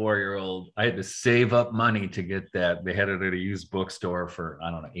 24-year-old, I had to save up money to get that. They had it at a used bookstore for, I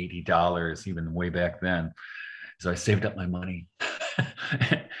don't know, $80, even way back then. So I saved up my money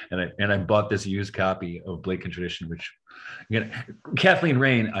and I bought this used copy of Blake and Tradition, which, Kathleen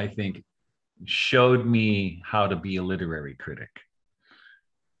Rain, I think, showed me how to be a literary critic,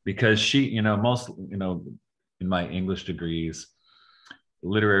 because she, in my English degrees,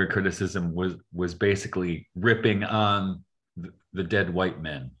 literary criticism was basically ripping on the dead white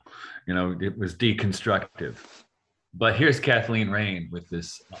men. It was deconstructive. But here's Kathleen Rain with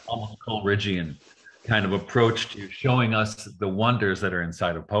this almost Coleridgean kind of approach to showing us the wonders that are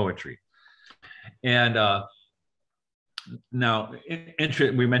inside of poetry. And now,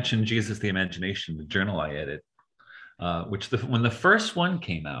 we mentioned Jesus the Imagination, the journal I edit, which when the first one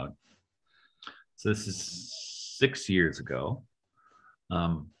came out, so this is 6 years ago,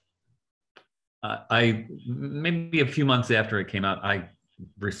 I maybe a few months after it came out, I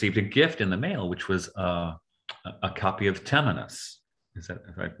received a gift in the mail, which was a copy of Temenus. Is that,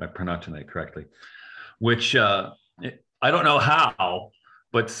 if I pronouncing that correctly? Which I don't know how,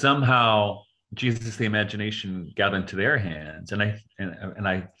 but somehow Jesus the Imagination got into their hands, and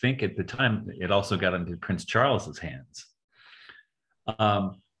I think at the time it also got into Prince Charles's hands.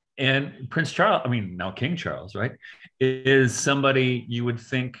 And Prince Charles, now King Charles, right, is somebody you would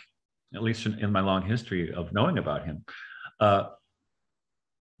think, at least in my long history of knowing about him,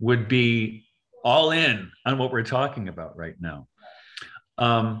 would be all in on what we're talking about right now.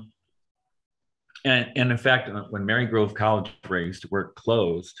 And in fact, when Marygrove College raised work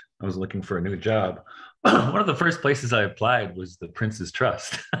closed, I was looking for a new job. One of the first places I applied was the Prince's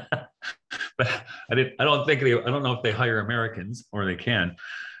Trust. But I don't know if they hire Americans, or they can,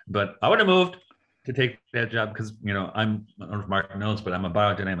 but I would have moved to take that job because, I don't know if Mark knows, but I'm a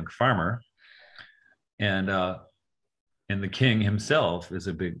biodynamic farmer. And the king himself is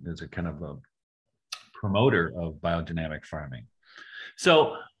a kind of a promoter of biodynamic farming.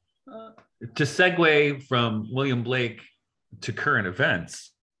 So to segue from William Blake to current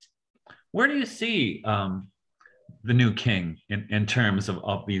events, where do you see the new king in terms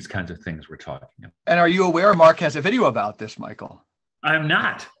of these kinds of things we're talking about? And are you aware Mark has a video about this, Michael? I'm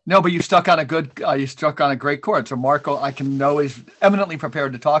not. No, but you struck on a great chord. So Marco, I can know, is eminently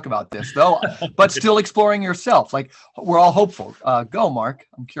prepared to talk about this, though, but still exploring yourself. Like, we're all hopeful. Go, Mark.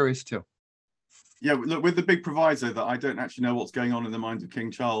 I'm curious too. Yeah, look, with the big proviso that I don't actually know what's going on in the mind of King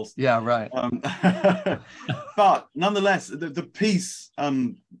Charles. Yeah, right. But nonetheless, the piece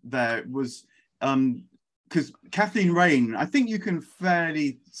there was because Kathleen Rain, I think you can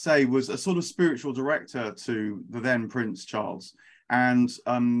fairly say, was a sort of spiritual director to the then Prince Charles. And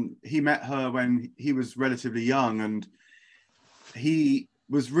he met her when he was relatively young, and he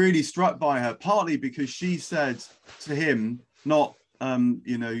was really struck by her, partly because she said to him, not,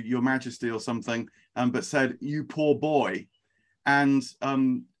 Your Majesty or something, but said, "You poor boy." And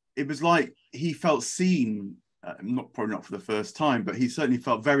it was like he felt seen, probably not for the first time, but he certainly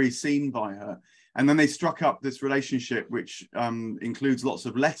felt very seen by her. And then they struck up this relationship, which includes lots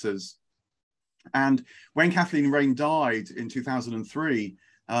of letters. And when Kathleen Rain died in 2003,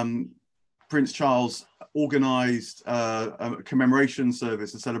 Prince Charles organized a commemoration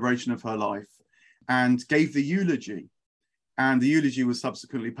service, a celebration of her life, and gave the eulogy. And the eulogy was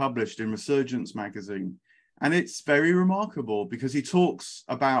subsequently published in Resurgence magazine. And it's very remarkable because he talks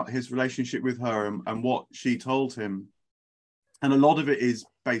about his relationship with her and what she told him. And a lot of it is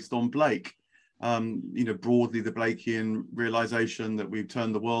based on Blake. Broadly the Blakean realization that we've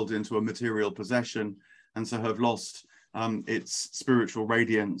turned the world into a material possession and so have lost its spiritual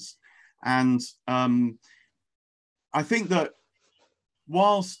radiance. And I think that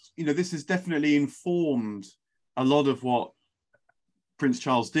whilst, this has definitely informed a lot of what Prince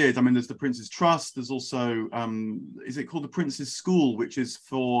Charles did. There's the Prince's Trust. There's also, is it called the Prince's School, which is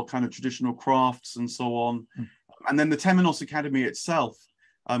for kind of traditional crafts and so on. And then the Temenos Academy itself,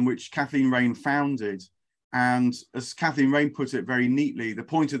 which Kathleen Rain founded. And as Kathleen Rain put it very neatly, the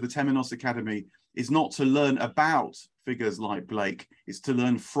point of the Temenos Academy is not to learn about figures like Blake, it's to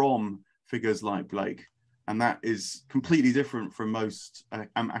learn from figures like Blake. And that is completely different from most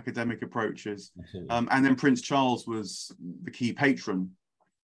academic approaches. And then Prince Charles was the key patron.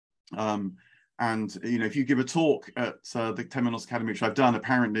 And and if you give a talk at the 10 Minutes Academy, which I've done,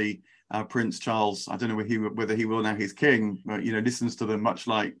 apparently Prince Charles, I don't know whether he will now he's king, but listens to them, much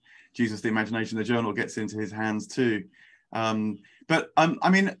like Jesus the Imagination, the journal gets into his hands too. But I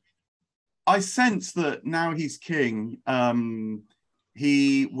mean, I sense that now he's king,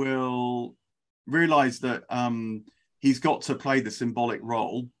 he will realize that he's got to play the symbolic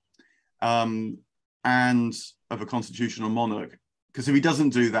role and of a constitutional monarch. Because if he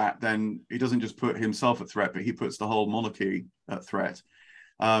doesn't do that, then he doesn't just put himself at threat, but he puts the whole monarchy at threat.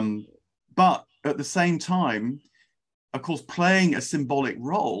 But at the same time, of course, playing a symbolic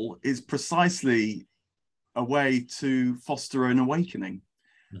role is precisely a way to foster an awakening,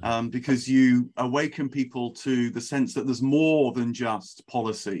 because you awaken people to the sense that there's more than just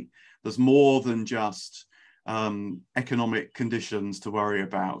policy. There's more than just economic conditions to worry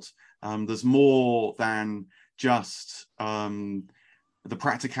about. There's more than just the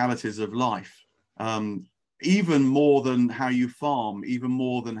practicalities of life, even more than how you farm, even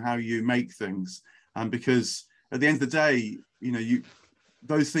more than how you make things. Because at the end of the day,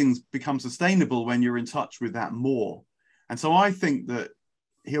 those things become sustainable when you're in touch with that more. And so I think that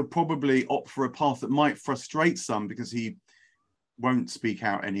he'll probably opt for a path that might frustrate some, because he won't speak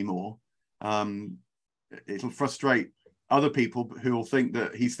out anymore. It'll frustrate other people who will think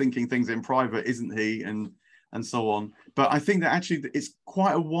that he's thinking things in private, isn't he? And so on. But I think that actually it's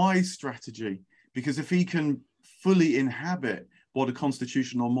quite a wise strategy, because if he can fully inhabit what a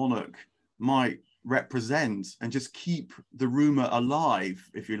constitutional monarch might represent and just keep the rumor alive,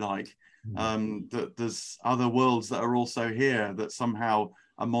 if you like, that there's other worlds that are also here, that somehow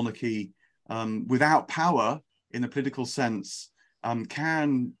a monarchy without power in a political sense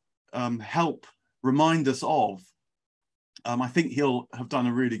can help remind us of, I think he'll have done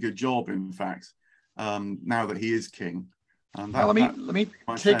a really good job, in fact, now that he is king. Let me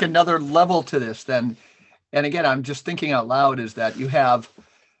take another level to this then. And again, I'm just thinking out loud, is that you have,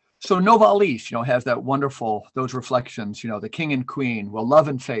 so Novalis, has that wonderful, those reflections, the king and queen, love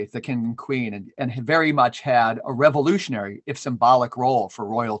and faith, the king and queen, and very much had a revolutionary, if symbolic, role for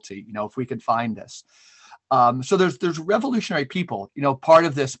royalty, if we could find this. So there's revolutionary people, part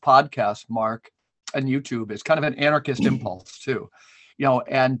of this podcast, Mark, and YouTube is kind of an anarchist impulse too,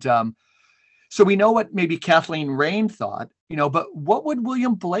 and so we know what maybe Kathleen Raine thought, but what would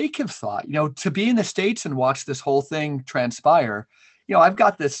William Blake have thought, to be in the States and watch this whole thing transpire? I've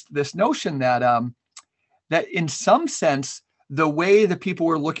got this notion that that in some sense, the way the people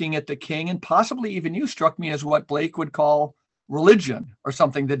were looking at the king, and possibly even you, struck me as what Blake would call religion or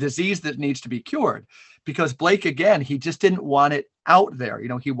something, the disease that needs to be cured. Because Blake, again, he just didn't want it out there.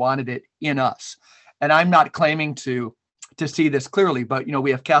 He wanted it in us. And I'm not claiming to see this clearly, but,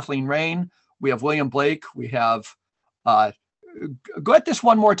 we have Kathleen Raine, we have William Blake, we have, go at this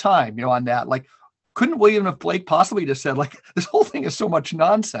one more time, on that. Like, couldn't William F. Blake possibly just said, like, this whole thing is so much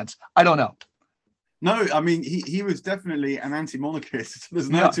nonsense? I don't know. No, I mean, he was definitely an anti-monarchist. There's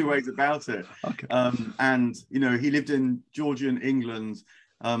no two ways about it. Okay. And, he lived in Georgian England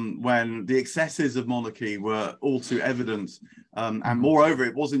when the excesses of monarchy were all too evident. And moreover,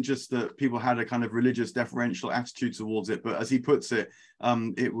 it wasn't just that people had a kind of religious deferential attitude towards it, but as he puts it,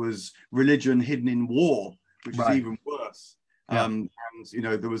 it was religion hidden in war, which is even worse. Yeah. And,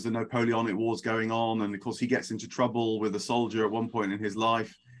 there was the Napoleonic Wars going on. And of course, he gets into trouble with a soldier at one point in his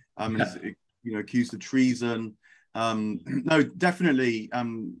life. He's, accused of treason. No, definitely,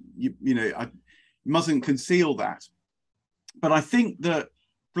 I mustn't conceal that. But I think that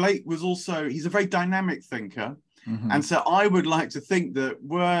Blake was also, he's a very dynamic thinker. And so I would like to think that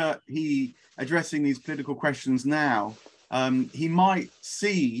were he addressing these political questions now, he might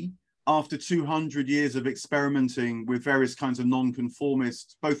see, after 200 years of experimenting with various kinds of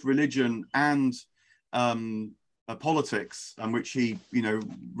nonconformist, both religion and politics, which he,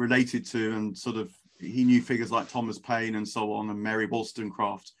 related to, and sort of, he knew figures like Thomas Paine and so on, and Mary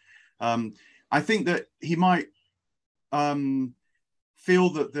Wollstonecraft. I think that he might feel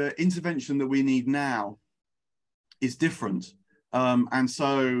that the intervention that we need now is different. And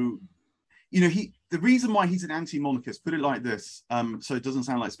so, the reason why he's an anti-monarchist, put it like this, so it doesn't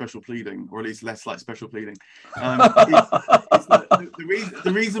sound like special pleading, or at least less like special pleading.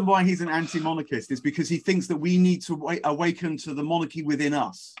 The reason why he's an anti-monarchist is because he thinks that we need to awaken to the monarchy within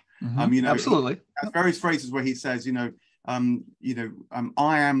us. Absolutely. He has various phrases where he says, I am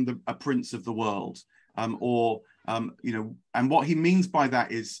a prince of the world, and what he means by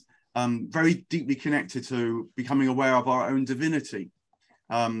that is very deeply connected to becoming aware of our own divinity.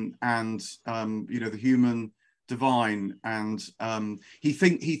 The human divine, and he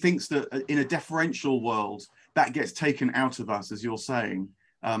thinks that in a deferential world that gets taken out of us, as you're saying,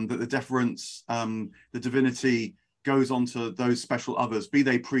 that the deference, the divinity goes on to those special others, be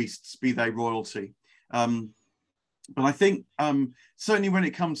they priests, be they royalty. But I think certainly when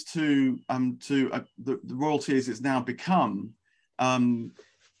it comes to the royalty as it's now become,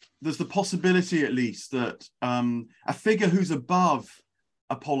 there's the possibility at least that a figure who's above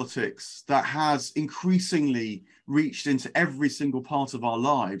a politics that has increasingly reached into every single part of our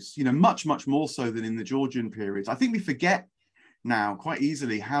lives, you know, much, much more so than in the Georgian periods. I think we forget now quite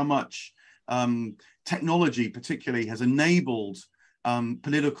easily how much technology particularly has enabled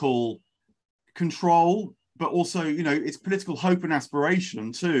political control, but also, you know, it's political hope and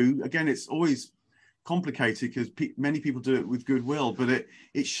aspiration too. Again, it's always complicated because many people do it with goodwill, but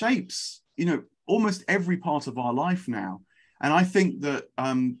it shapes, you know, almost every part of our life now. And I think that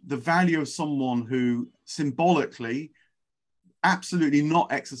the value of someone who symbolically, absolutely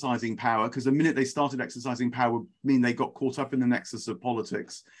not exercising power, because the minute they started exercising power would mean they got caught up in the nexus of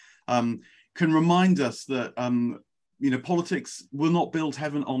politics, can remind us that, you know, politics will not build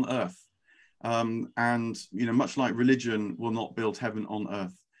heaven on earth. And, you know, much like religion will not build heaven on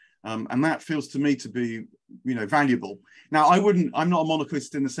earth. And that feels to me to be, you know, valuable. Now, I'm not a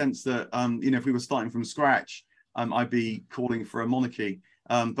monarchist in the sense that, you know, if we were starting from scratch, I'd be calling for a monarchy.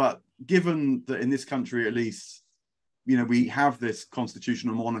 But given that in this country, at least, you know, we have this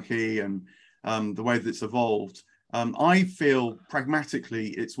constitutional monarchy and the way that it's evolved, I feel pragmatically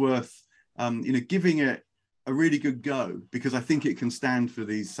it's worth, you know, giving it a really good go, because I think it can stand for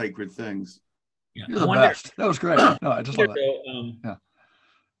these sacred things. Yeah. You're the best. That was great. No, I just love it. Yeah.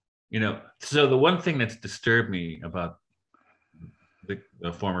 You know, so the one thing that's disturbed me about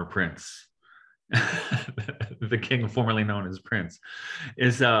the former prince, the king formerly known as Prince,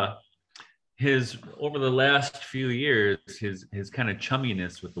 is his, over the last few years, his kind of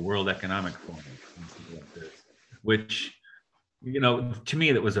chumminess with the World Economic Forum, which, you know, to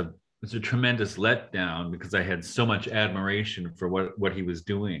me that was a tremendous letdown, because I had so much admiration for what he was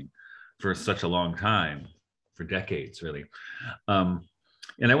doing for such a long time, for decades really.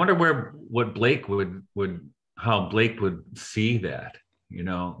 And I wonder how Blake would see that. You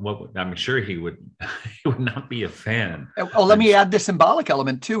know, I'm sure he would not be a fan. Oh, let me add the symbolic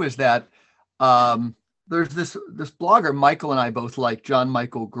element too, is that there's this blogger Michael and I both like, John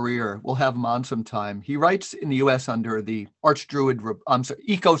Michael Greer. We'll have him on sometime. He writes in the US under the Archdruid,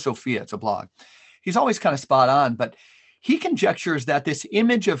 Eco Sophia, it's a blog. He's always kind of spot on, but he conjectures that this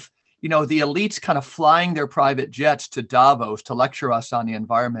image of, you know, the elites kind of flying their private jets to Davos to lecture us on the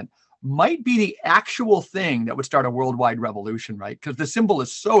environment might be the actual thing that would start a worldwide revolution, right? Because the symbol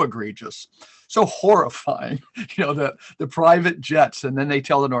is so egregious, so horrifying, you know, the private jets, and then they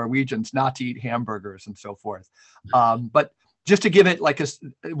tell the Norwegians not to eat hamburgers and so forth. But just to give it like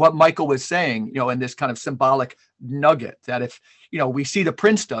what Michael was saying, you know, in this kind of symbolic nugget, that if, you know, we see the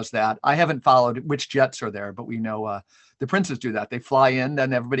prince does that. I haven't followed which jets are there, but we know the princes do that. They fly in,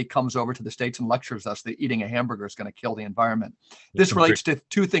 then everybody comes over to the States and lectures us that eating a hamburger is going to kill the environment. This relates to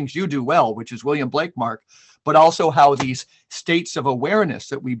two things you do well, which is William Blake, Mark, but also how these states of awareness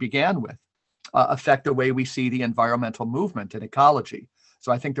that we began with affect the way we see the environmental movement and ecology.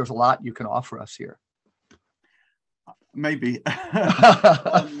 So I think there's a lot you can offer us here. Maybe.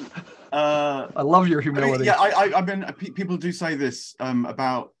 I love your humility. I mean, people do say this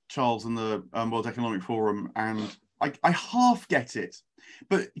about Charles and the World Economic Forum, and I half get it.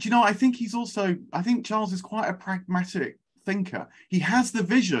 But you know, I think Charles is quite a pragmatic thinker. He has the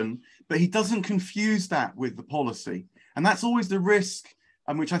vision, but he doesn't confuse that with the policy, and that's always the risk,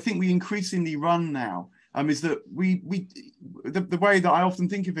 which I think we increasingly run now. Is that the way that I often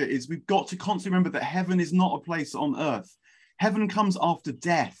think of it is we've got to constantly remember that heaven is not a place on earth. Heaven comes after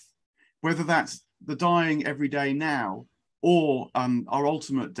death, whether that's the dying every day now or our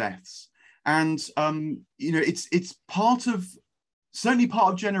ultimate deaths. And you know, it's certainly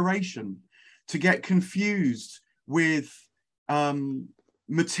part of generation to get confused with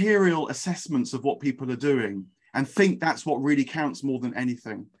material assessments of what people are doing and think that's what really counts more than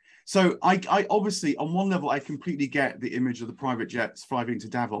anything. So I obviously, on one level, I completely get the image of the private jets flying to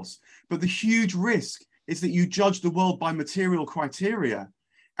Davos, but the huge risk is that you judge the world by material criteria,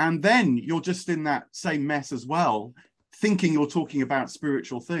 and then you're just in that same mess as well, thinking you're talking about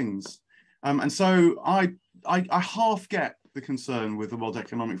spiritual things. And so I half get the concern with the World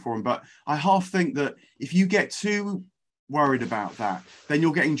Economic Forum, but I half think that if you get too worried about that, then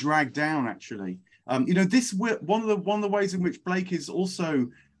you're getting dragged down, actually. You know, one of the ways in which Blake is also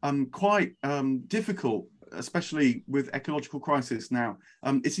quite difficult, especially with ecological crisis now,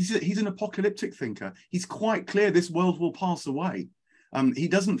 he's an apocalyptic thinker. He's quite clear this world will pass away. He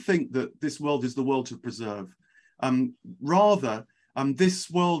doesn't think that this world is the world to preserve. Rather, This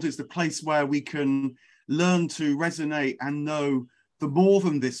world is the place where we can learn to resonate and know the more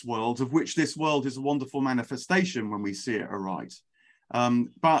than this world, of which this world is a wonderful manifestation when we see it aright.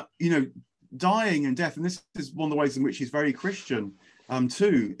 But, you know, dying and death, and this is one of the ways in which he's very Christian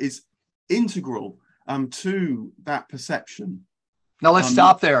too, is integral to that perception. Now let's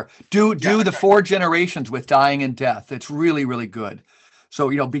stop there. Do the 4 generations with dying and death. It's really, really good. So,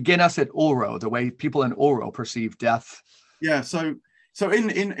 you know, begin us at Ulro, the way people in Ulro perceive death. Yeah, so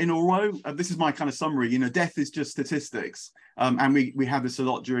in Ulro, this is my kind of summary. You know, death is just statistics, and we had this a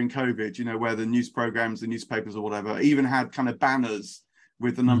lot during COVID. You know, where the news programs, the newspapers, or whatever, even had kind of banners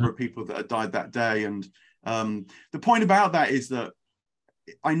with the number of people that had died that day. And the point about that is that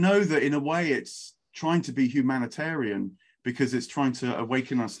I know that in a way it's trying to be humanitarian because it's trying to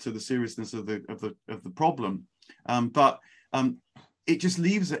awaken us to the seriousness of the problem, but it just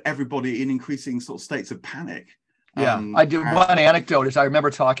leaves everybody in increasing sort of states of panic. Yeah, I did. One anecdote is I remember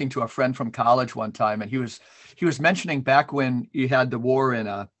talking to a friend from college one time, and he was mentioning back when he had the war in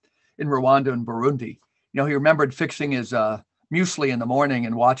Rwanda and Burundi. You know, he remembered fixing his muesli in the morning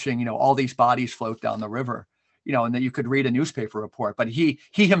and watching, you know, all these bodies float down the river. You know, and that you could read a newspaper report, but he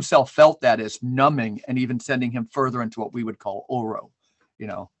himself felt that as numbing and even sending him further into what we would call Oro. You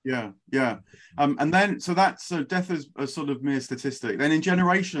know. Yeah. And then so death is a sort of mere statistic. Then in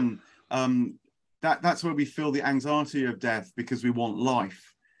generation, that's where we feel the anxiety of death because we want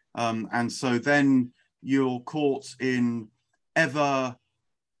life. And so then you're caught in ever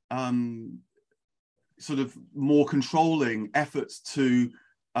sort of more controlling efforts to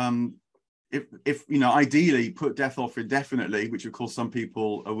if you know, ideally put death off indefinitely, which of course some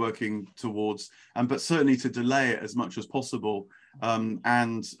people are working towards, but certainly to delay it as much as possible.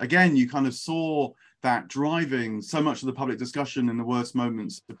 And again, you kind of saw that driving so much of the public discussion in the worst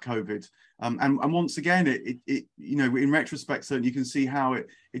moments of COVID. And once again, it you know, in retrospect, certainly you can see how it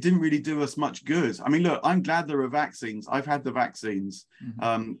didn't really do us much good. I mean, look, I'm glad there are vaccines. I've had the vaccines,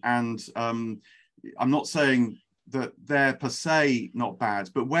 and I'm not saying that they're per se not bad,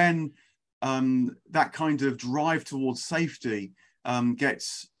 but when that kind of drive towards safety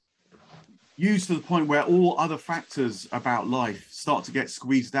gets used to the point where all other factors about life start to get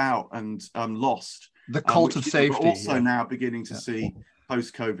squeezed out and lost. The cult of safety. We're also now beginning to see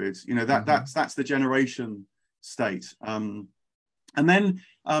post-COVID. You know, that's the generation state. And then,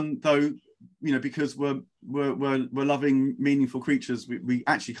 though, you know, because we're loving, meaningful creatures, we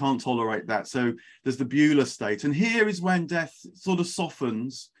actually can't tolerate that. So there's the Beulah state, and here is when death sort of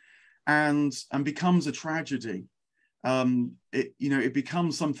softens and becomes a tragedy. It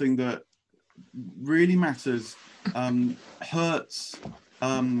becomes something that really matters, hurts,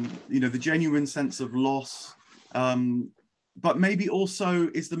 the genuine sense of loss, but maybe also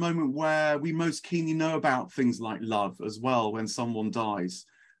is the moment where we most keenly know about things like love as well when someone dies.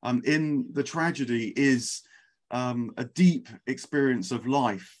 In the tragedy is a deep experience of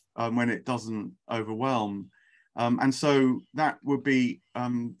life when it doesn't overwhelm. And so that would be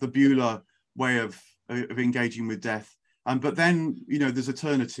the Beulah way of engaging with death. But then, there's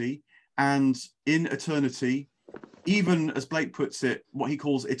eternity. And in eternity, even as Blake puts it, what he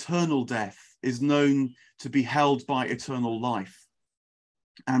calls eternal death is known to be held by eternal life.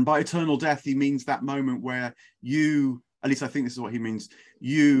 And by eternal death, he means that moment where you, at least I think this is what he means,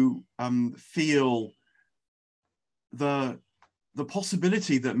 you feel the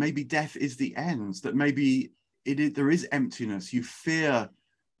possibility that maybe death is the end, that maybe there is emptiness. You fear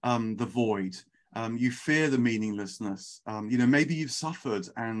the void. You fear the meaninglessness. Maybe you've suffered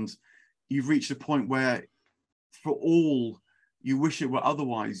and you've reached a point where, for all you wish it were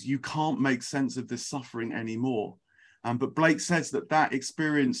otherwise, you can't make sense of this suffering anymore. But Blake says that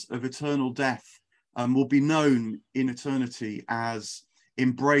experience of eternal death will be known in eternity as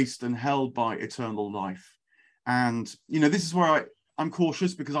embraced and held by eternal life. And, this is where I'm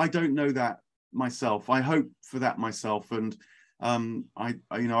cautious, because I don't know that myself. I hope for that myself. And I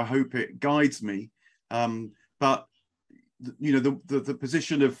hope it guides me. But the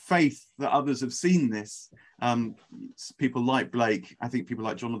position of faith that others have seen this, people like Blake, I think people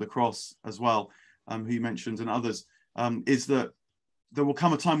like John of the Cross as well, who you mentioned, and others, is that there will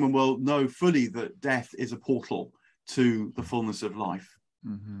come a time when we'll know fully that death is a portal to the fullness of life.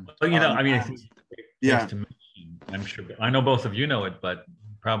 Mm-hmm. Well, yeah, I'm sure I know both of you know it, but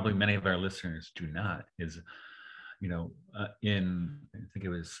probably many of our listeners do not. In I think it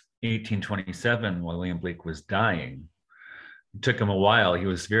was 1827, while William Blake was dying, it took him a while. He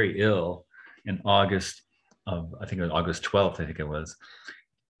was very ill in August of, I think it was August 12th, I think it was.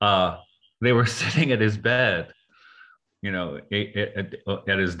 They were sitting at his bed you know,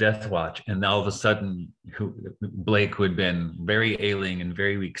 at his death watch, and all of a sudden, Blake, who had been very ailing and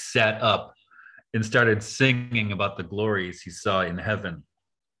very weak, sat up and started singing about the glories he saw in heaven,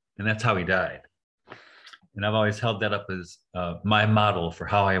 and that's how he died. And I've always held that up as my model for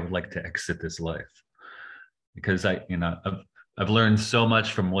how I would like to exit this life, because I've learned so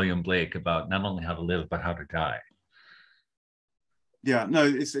much from William Blake about not only how to live but how to die. Yeah, no,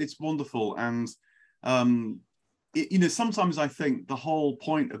 it's wonderful, and sometimes I think the whole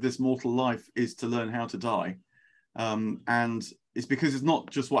point of this mortal life is to learn how to die, and it's because it's not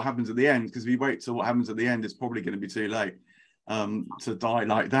just what happens at the end. Because if you wait till what happens at the end, it's probably going to be too late to die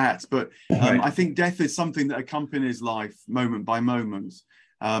like that. But Right. I think death is something that accompanies life moment by moment.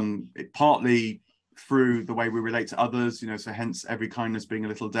 Partly through the way we relate to others, so hence every kindness being a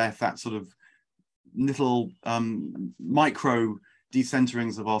little death, that sort of little micro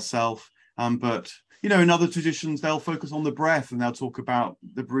decenterings of ourself. But in other traditions, they'll focus on the breath, and they'll talk about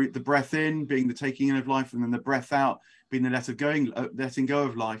the breath in being the taking in of life, and then the breath out being the letting go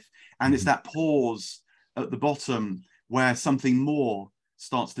of life. And it's that pause at the bottom where something more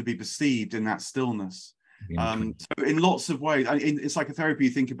starts to be perceived in that stillness. So in lots of ways, in psychotherapy,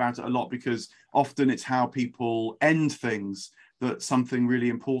 you think about it a lot, because often it's how people end things that something really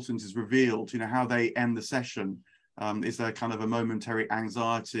important is revealed. How they end the session. Is there kind of a momentary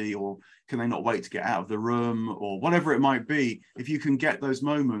anxiety, or can they not wait to get out of the room, or whatever it might be? If you can get those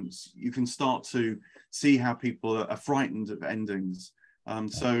moments, you can start to see how people are frightened of endings.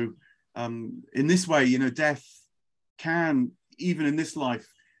 So in this way, death can, even in this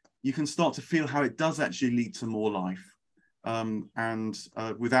life, you can start to feel how it does actually lead to more life, and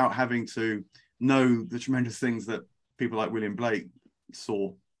without having to know the tremendous things that people like William Blake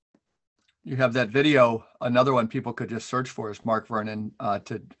saw. You have that video. Another one people could just search for is Mark Vernon,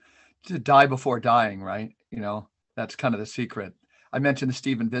 to die before dying, right? That's kind of the secret. I mentioned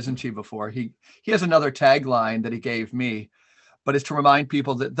Stephen Vizinci before. He has another tagline that he gave me, but it's to remind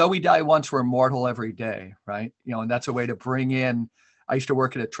people that though we die once, we're mortal every day, right? And that's a way to bring in. I used to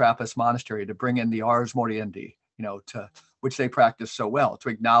work at a Trappist monastery, to bring in the Ars Moriendi, to which they practice so well, to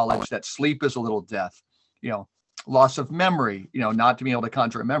acknowledge that sleep is a little death, loss of memory, not to be able to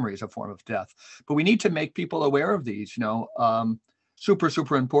conjure a memory is a form of death. But we need to make people aware of these, super,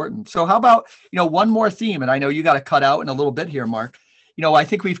 super important. So how about, one more theme, and I know you got to cut out in a little bit here, Mark. I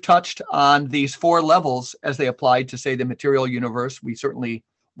think we've touched on these 4 levels as they applied to, say, the material universe. We certainly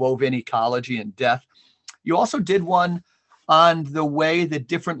wove in ecology and death. You also did one on the way the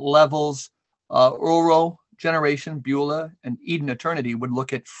different levels, Uro, generation, Beulah, and Eden eternity would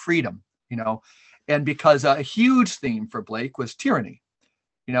look at freedom, and because a huge theme for Blake was tyranny,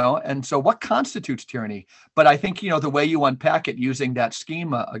 and so what constitutes tyranny? But I think, the way you unpack it using that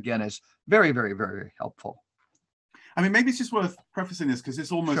schema again is very, very, very helpful. I mean, maybe it's just worth prefacing this, because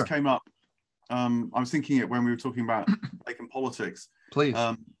this almost Sure. came up. I was thinking it when we were talking about Blake and politics. Please.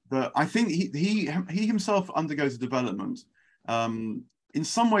 But I think he himself undergoes a development. In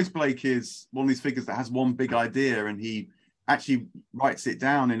some ways, Blake is one of these figures that has one big idea, and he actually writes it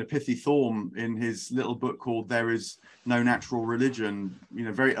down in a pithy form in his little book called There Is No Natural Religion,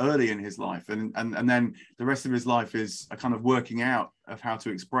 very early in his life. And then the rest of his life is a kind of working out of how to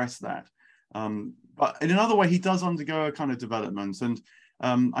express that. But in another way, he does undergo a kind of development. And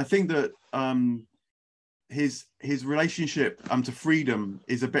I think that his relationship to freedom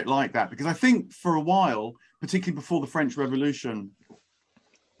is a bit like that, because I think for a while, particularly before the French Revolution,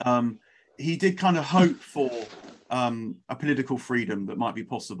 he did kind of hope for a political freedom that might be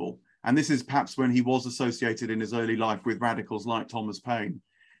possible. And this is perhaps when he was associated in his early life with radicals like Thomas Paine.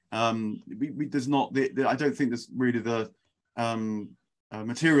 There's not I don't think there's really the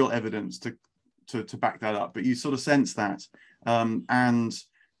material evidence to back that up, but you sort of sense that.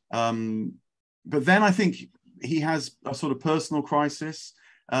 But then I think he has a sort of personal crisis.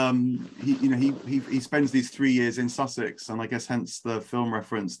 He spends these 3 years in Sussex, and I guess hence the film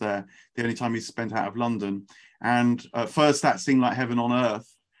reference there, the only time he's spent out of London. And at first that seemed like heaven on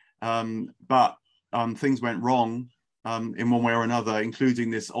earth, but things went wrong in one way or another, including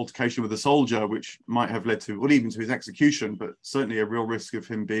this altercation with a soldier, which might have led to, well, even to his execution, but certainly a real risk of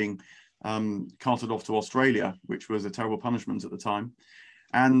him being carted off to Australia, which was a terrible punishment at the time.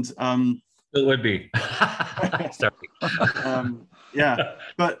 And it would be. Sorry. Yeah,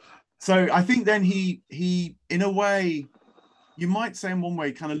 but so I think then he in a way, you might say in one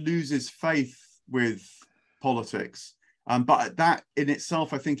way, kind of loses faith with politics, but that in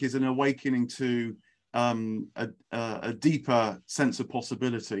itself I think is an awakening to a deeper sense of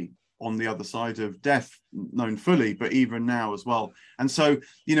possibility. on the other side of death known fully, but even now as well. And so,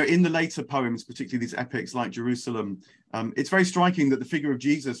 you know, in the later poems, particularly these epics like Jerusalem, it's very striking that the figure of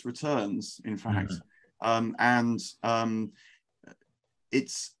Jesus returns, in fact.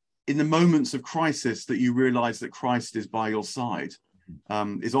 It's in the moments of crisis that you realize that Christ is by your side,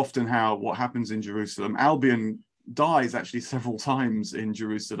 is often what happens in Jerusalem. Albion dies actually several times in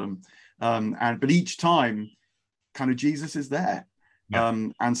Jerusalem, but each time kind of Jesus is there.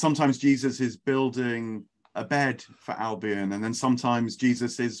 And sometimes Jesus is building a bed for Albion, and then sometimes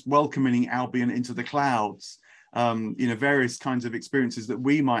Jesus is welcoming Albion into the clouds. You know, various kinds of experiences that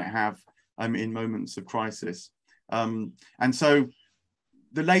we might have in moments of crisis. And so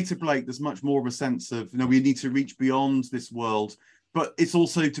the later Blake, there's much more of a sense of, you know, we need to reach beyond this world, but it's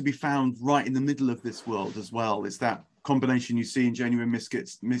also to be found right in the middle of this world as well. It's that combination you see in genuine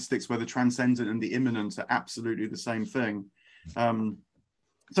mystics where the transcendent and the immanent are absolutely the same thing. So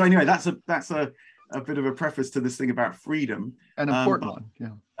anyway, that's a bit of a preface to this thing about freedom. An important one,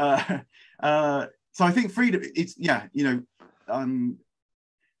 yeah. So I think freedom, it's, yeah, you know,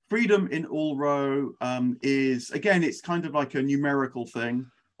 freedom in Ulro is, again, it's kind of like a numerical thing.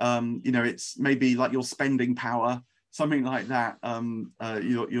 You know, it's maybe like your spending power, something like that.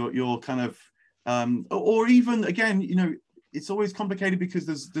 Your kind of, or even, again, you know, it's always complicated because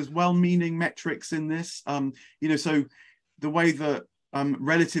there's well-meaning metrics in this. You know, so the way that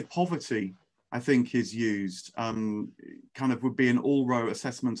relative poverty, I think, is used, kind of would be an Ulro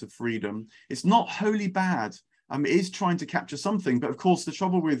assessment of freedom. It's not wholly bad. It is trying to capture something, but of course the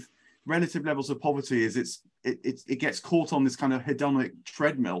trouble with relative levels of poverty is it gets caught on this kind of hedonic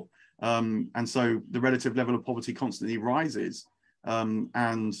treadmill, and so the relative level of poverty constantly rises, and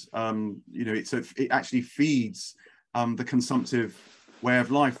you know, it actually feeds the consumptive way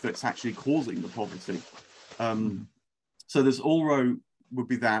of life that's actually causing the poverty. So there's Ulro would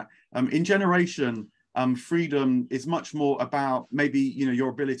be that. In generation, freedom is much more about maybe, you know, your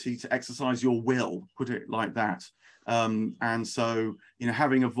ability to exercise your will, put it like that. And so, you know,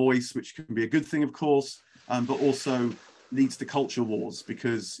 having a voice, which can be a good thing, of course, but also leads to culture wars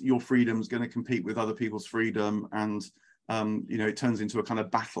because your freedom is going to compete with other people's freedom. And, you know, it turns into a kind of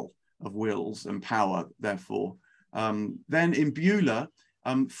battle of wills and power, therefore. Then in Beulah,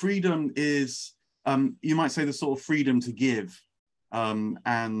 freedom is, you might say, the sort of freedom to give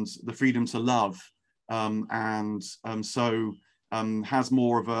and the freedom to love. So has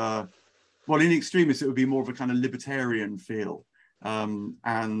more of a, well, in extremis, it would be more of a kind of libertarian feel.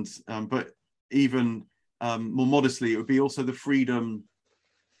 But even more modestly, it would be also the freedom,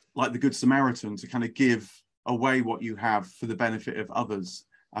 like the Good Samaritan, to kind of give away what you have for the benefit of others.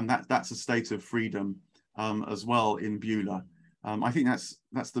 And that's a state of freedom as well in Beulah. I think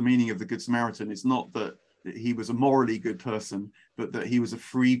that's the meaning of the Good Samaritan. It's not that he was a morally good person, but that he was a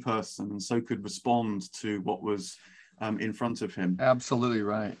free person and so could respond to what was in front of him. Absolutely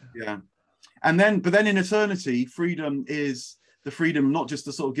right. Yeah. But then in eternity, freedom is the freedom not just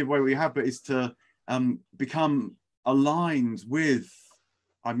to sort of give away what you have, but is to become aligned with,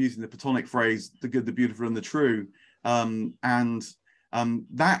 I'm using the Platonic phrase, the good, the beautiful, and the true.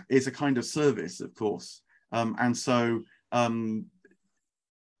 That is a kind of service, of course. And so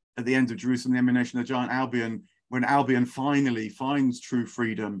at the end of Jerusalem, the emanation of the giant Albion, when Albion finally finds true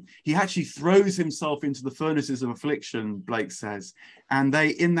freedom, he actually throws himself into the furnaces of affliction, Blake says, and they,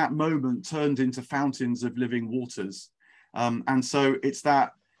 in that moment, turned into fountains of living waters. And so it's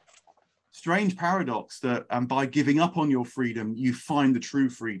that strange paradox that by giving up on your freedom, you find the true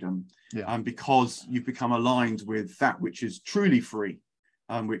freedom, because you've become aligned with that which is truly free,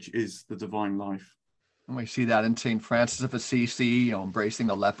 which is the divine life. And we see that in St. Francis of Assisi, you know, embracing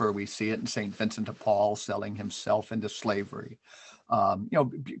the leper. We see it in St. Vincent de Paul, selling himself into slavery. You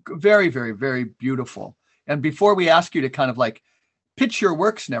know, very, very, very beautiful. And before we ask you to kind of like pitch your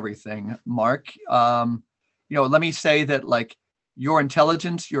works and everything, Mark, you know, let me say that like your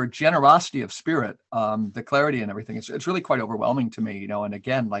intelligence, your generosity of spirit, the clarity and everything, it's really quite overwhelming to me, you know, and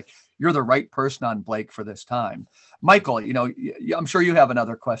again, like you're the right person on Blake for this time. Michael, you know, I'm sure you have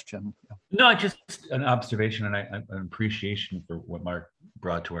another question. No, just an observation and an appreciation for what Mark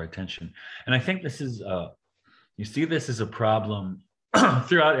brought to our attention. And I think this is, you see this as a problem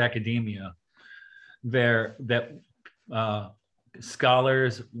throughout academia that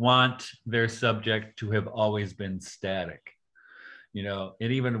scholars want their subject to have always been static. You know,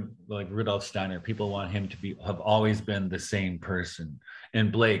 and even like Rudolf Steiner, people want him to have always been the same person.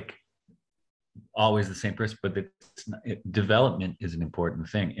 And Blake, always the same person, but development is an important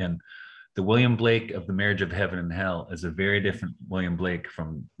thing. And the William Blake of The Marriage of Heaven and Hell is a very different William Blake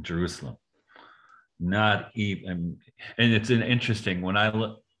from Jerusalem. Not even, and it's an interesting, when I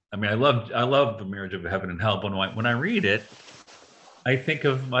look, I mean, I love The Marriage of Heaven and Hell, but when I read it, I think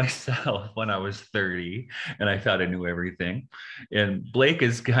of myself when I was 30 and I thought I knew everything. And Blake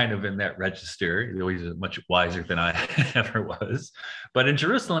is kind of in that register. He's much wiser than I ever was. But in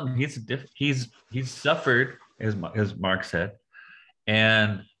Jerusalem, he's suffered, as Mark said.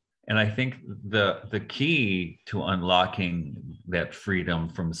 And I think the key to unlocking that freedom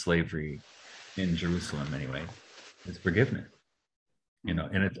from slavery in Jerusalem, anyway, is forgiveness. You know,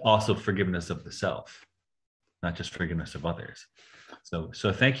 and it's also forgiveness of the self, not just forgiveness of others.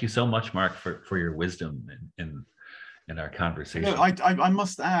 So thank you so much, Mark, for your wisdom in our conversation. I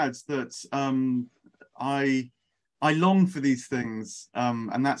must add that I long for these things,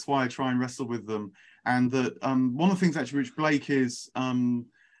 and that's why I try and wrestle with them. And that one of the things actually which Blake is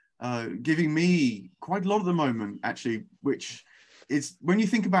giving me quite a lot at the moment, actually, which is when you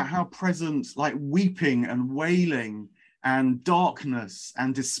think about how present, like weeping and wailing and darkness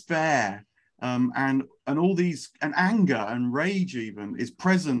and despair and all these, and anger and rage even is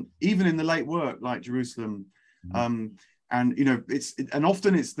present even in the late work like Jerusalem. And you know, and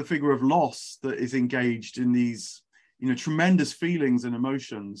often it's the figure of loss that is engaged in these, you know, tremendous feelings and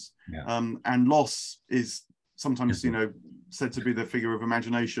emotions. And loss is sometimes, you know, said to be the figure of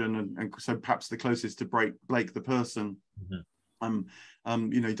imagination, and so perhaps the closest to Blake the person. You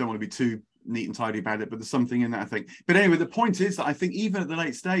know, you don't want to be too neat and tidy about it, but there's something in that, I think. But anyway, the point is that I think even at the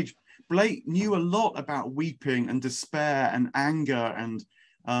late stage, Blake knew a lot about weeping and despair and anger,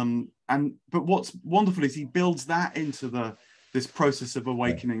 but what's wonderful is he builds that into this process of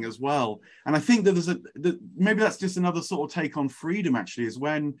awakening as well. And I think that maybe that's just another sort of take on freedom, actually, is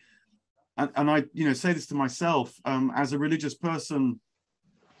when, and I, you know, say this to myself as a religious person,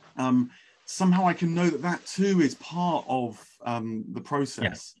 somehow I can know that too is part of the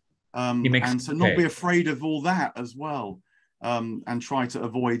process. And so not be afraid of all that as well, and try to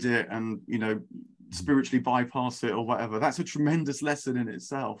avoid it and, you know, spiritually bypass it or whatever. That's a tremendous lesson in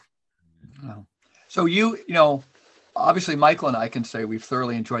itself. Wow. So you know, obviously Michael and I can say we've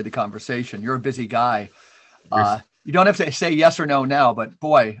thoroughly enjoyed the conversation. You're a busy guy. You don't have to say yes or no now, but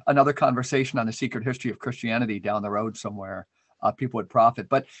boy, another conversation on the secret history of Christianity down the road somewhere, people would profit.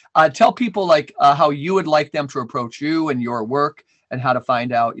 But tell people like how you would like them to approach you and your work, and how to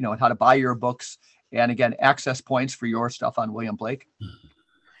find out, you know, how to buy your books, and again, access points for your stuff on William Blake.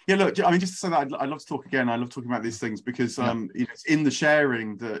 Yeah, look, I mean, just to say that I love to talk again. I love talking about these things because you know, it's in the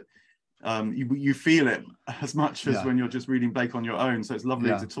sharing that you feel it as much as when you're just reading Blake on your own. So it's lovely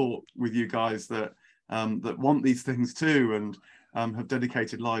to talk with you guys that that want these things too, and have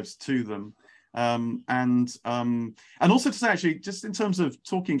dedicated lives to them. And also to say, actually, just in terms of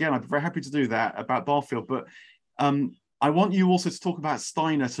talking again, I'd be very happy to do that about Barfield, but I want you also to talk about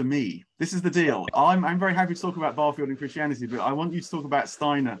Steiner to me. This is the deal. I'm very happy to talk about Barfield and Christianity, but I want you to talk about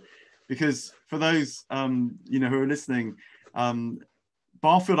Steiner, because for those you know, who are listening,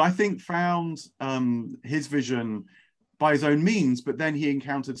 Barfield, I think, found his vision by his own means, but then he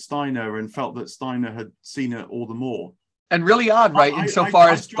encountered Steiner and felt that Steiner had seen it all the more. And really odd, right? Insofar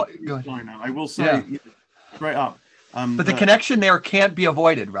as Steiner, I will say, you know, straight up. But the connection there can't be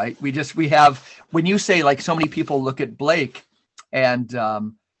avoided, right? We have, when you say, like, so many people look at Blake and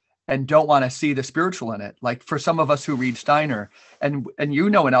don't want to see the spiritual in it. Like for some of us who read Steiner, and you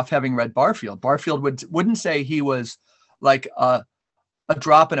know enough having read Barfield wouldn't say he was like a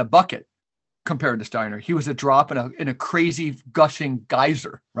drop in a bucket compared to Steiner. He was a drop in a crazy gushing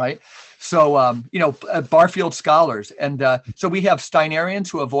geyser, right? So you know, Barfield scholars, and so we have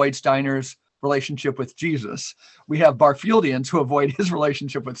Steinerians who avoid Steiner's relationship with Jesus. We have Barfieldians who avoid his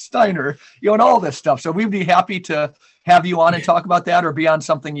relationship with Steiner, you know, and all this stuff. So we'd be happy to have you on and talk about that, or be on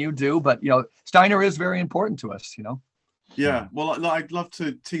something you do. But, you know, Steiner is very important to us, you know? Yeah, well, I'd love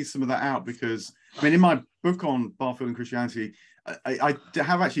to tease some of that out, because, I mean, in my book on Barfield and Christianity, I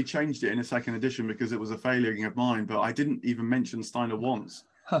have actually changed it in a second edition because it was a failure of mine, but I didn't even mention Steiner once.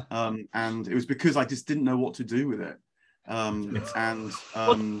 And it was because I just didn't know what to do with it.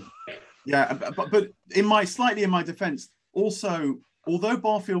 Yeah, but in my defense, also, although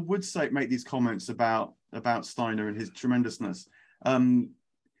Barfield would make these comments about Steiner and his tremendousness,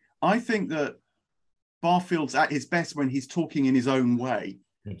 I think that Barfield's at his best when he's talking in his own way.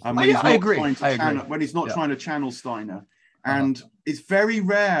 I agree. When he's not trying to channel Steiner. And it's very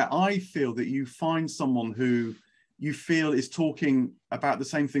rare, I feel, that you find someone who you feel is talking about the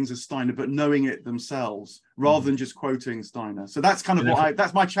same things as Steiner, but knowing it themselves, rather than just quoting Steiner. So that's kind of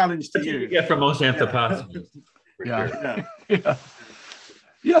that's my challenge to you. Yeah, for most anthropologists. Yeah.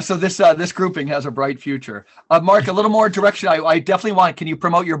 So this grouping has a bright future. Mark, a little more direction. I definitely want. Can you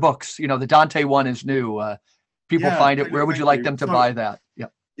promote your books? You know, the Dante one is new. People find it. Where would you like them to buy that?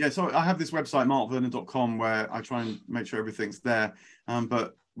 Yeah, so I have this website, markvernon.com, where I try and make sure everything's there.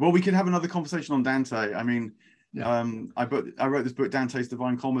 But well, we could have another conversation on Dante. I mean, Yeah. I wrote this book, Dante's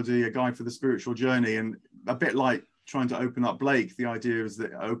Divine Comedy, a guide for the spiritual journey, and a bit like trying to open up Blake, the idea is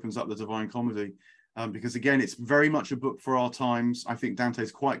that it opens up the Divine Comedy, because again, it's very much a book for our times. I think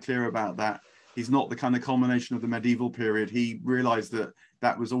Dante's quite clear about that. He's not the kind of culmination of the medieval period. He realized that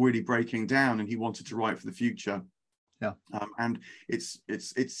that was already breaking down, and he wanted to write for the future. Yeah. And it's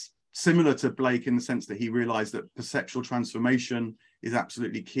similar to Blake in the sense that he realized that perceptual transformation is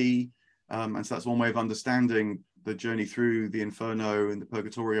absolutely key. And so that's one way of understanding the journey through the Inferno and the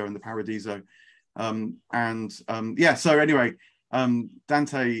Purgatorio and the Paradiso. Yeah, so anyway,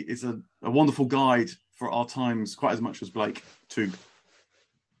 Dante is a wonderful guide for our times, quite as much as Blake too.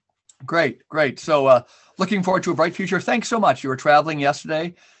 Great. So looking forward to a bright future. Thanks so much. You were traveling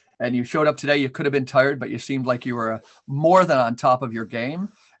yesterday and you showed up today. You could have been tired, but you seemed like you were more than on top of your game.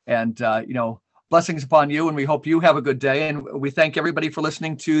 And, blessings upon you. And we hope you have a good day. And we thank everybody for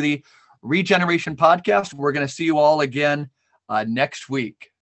listening to the Regeneration Podcast. We're going to see you all again next week.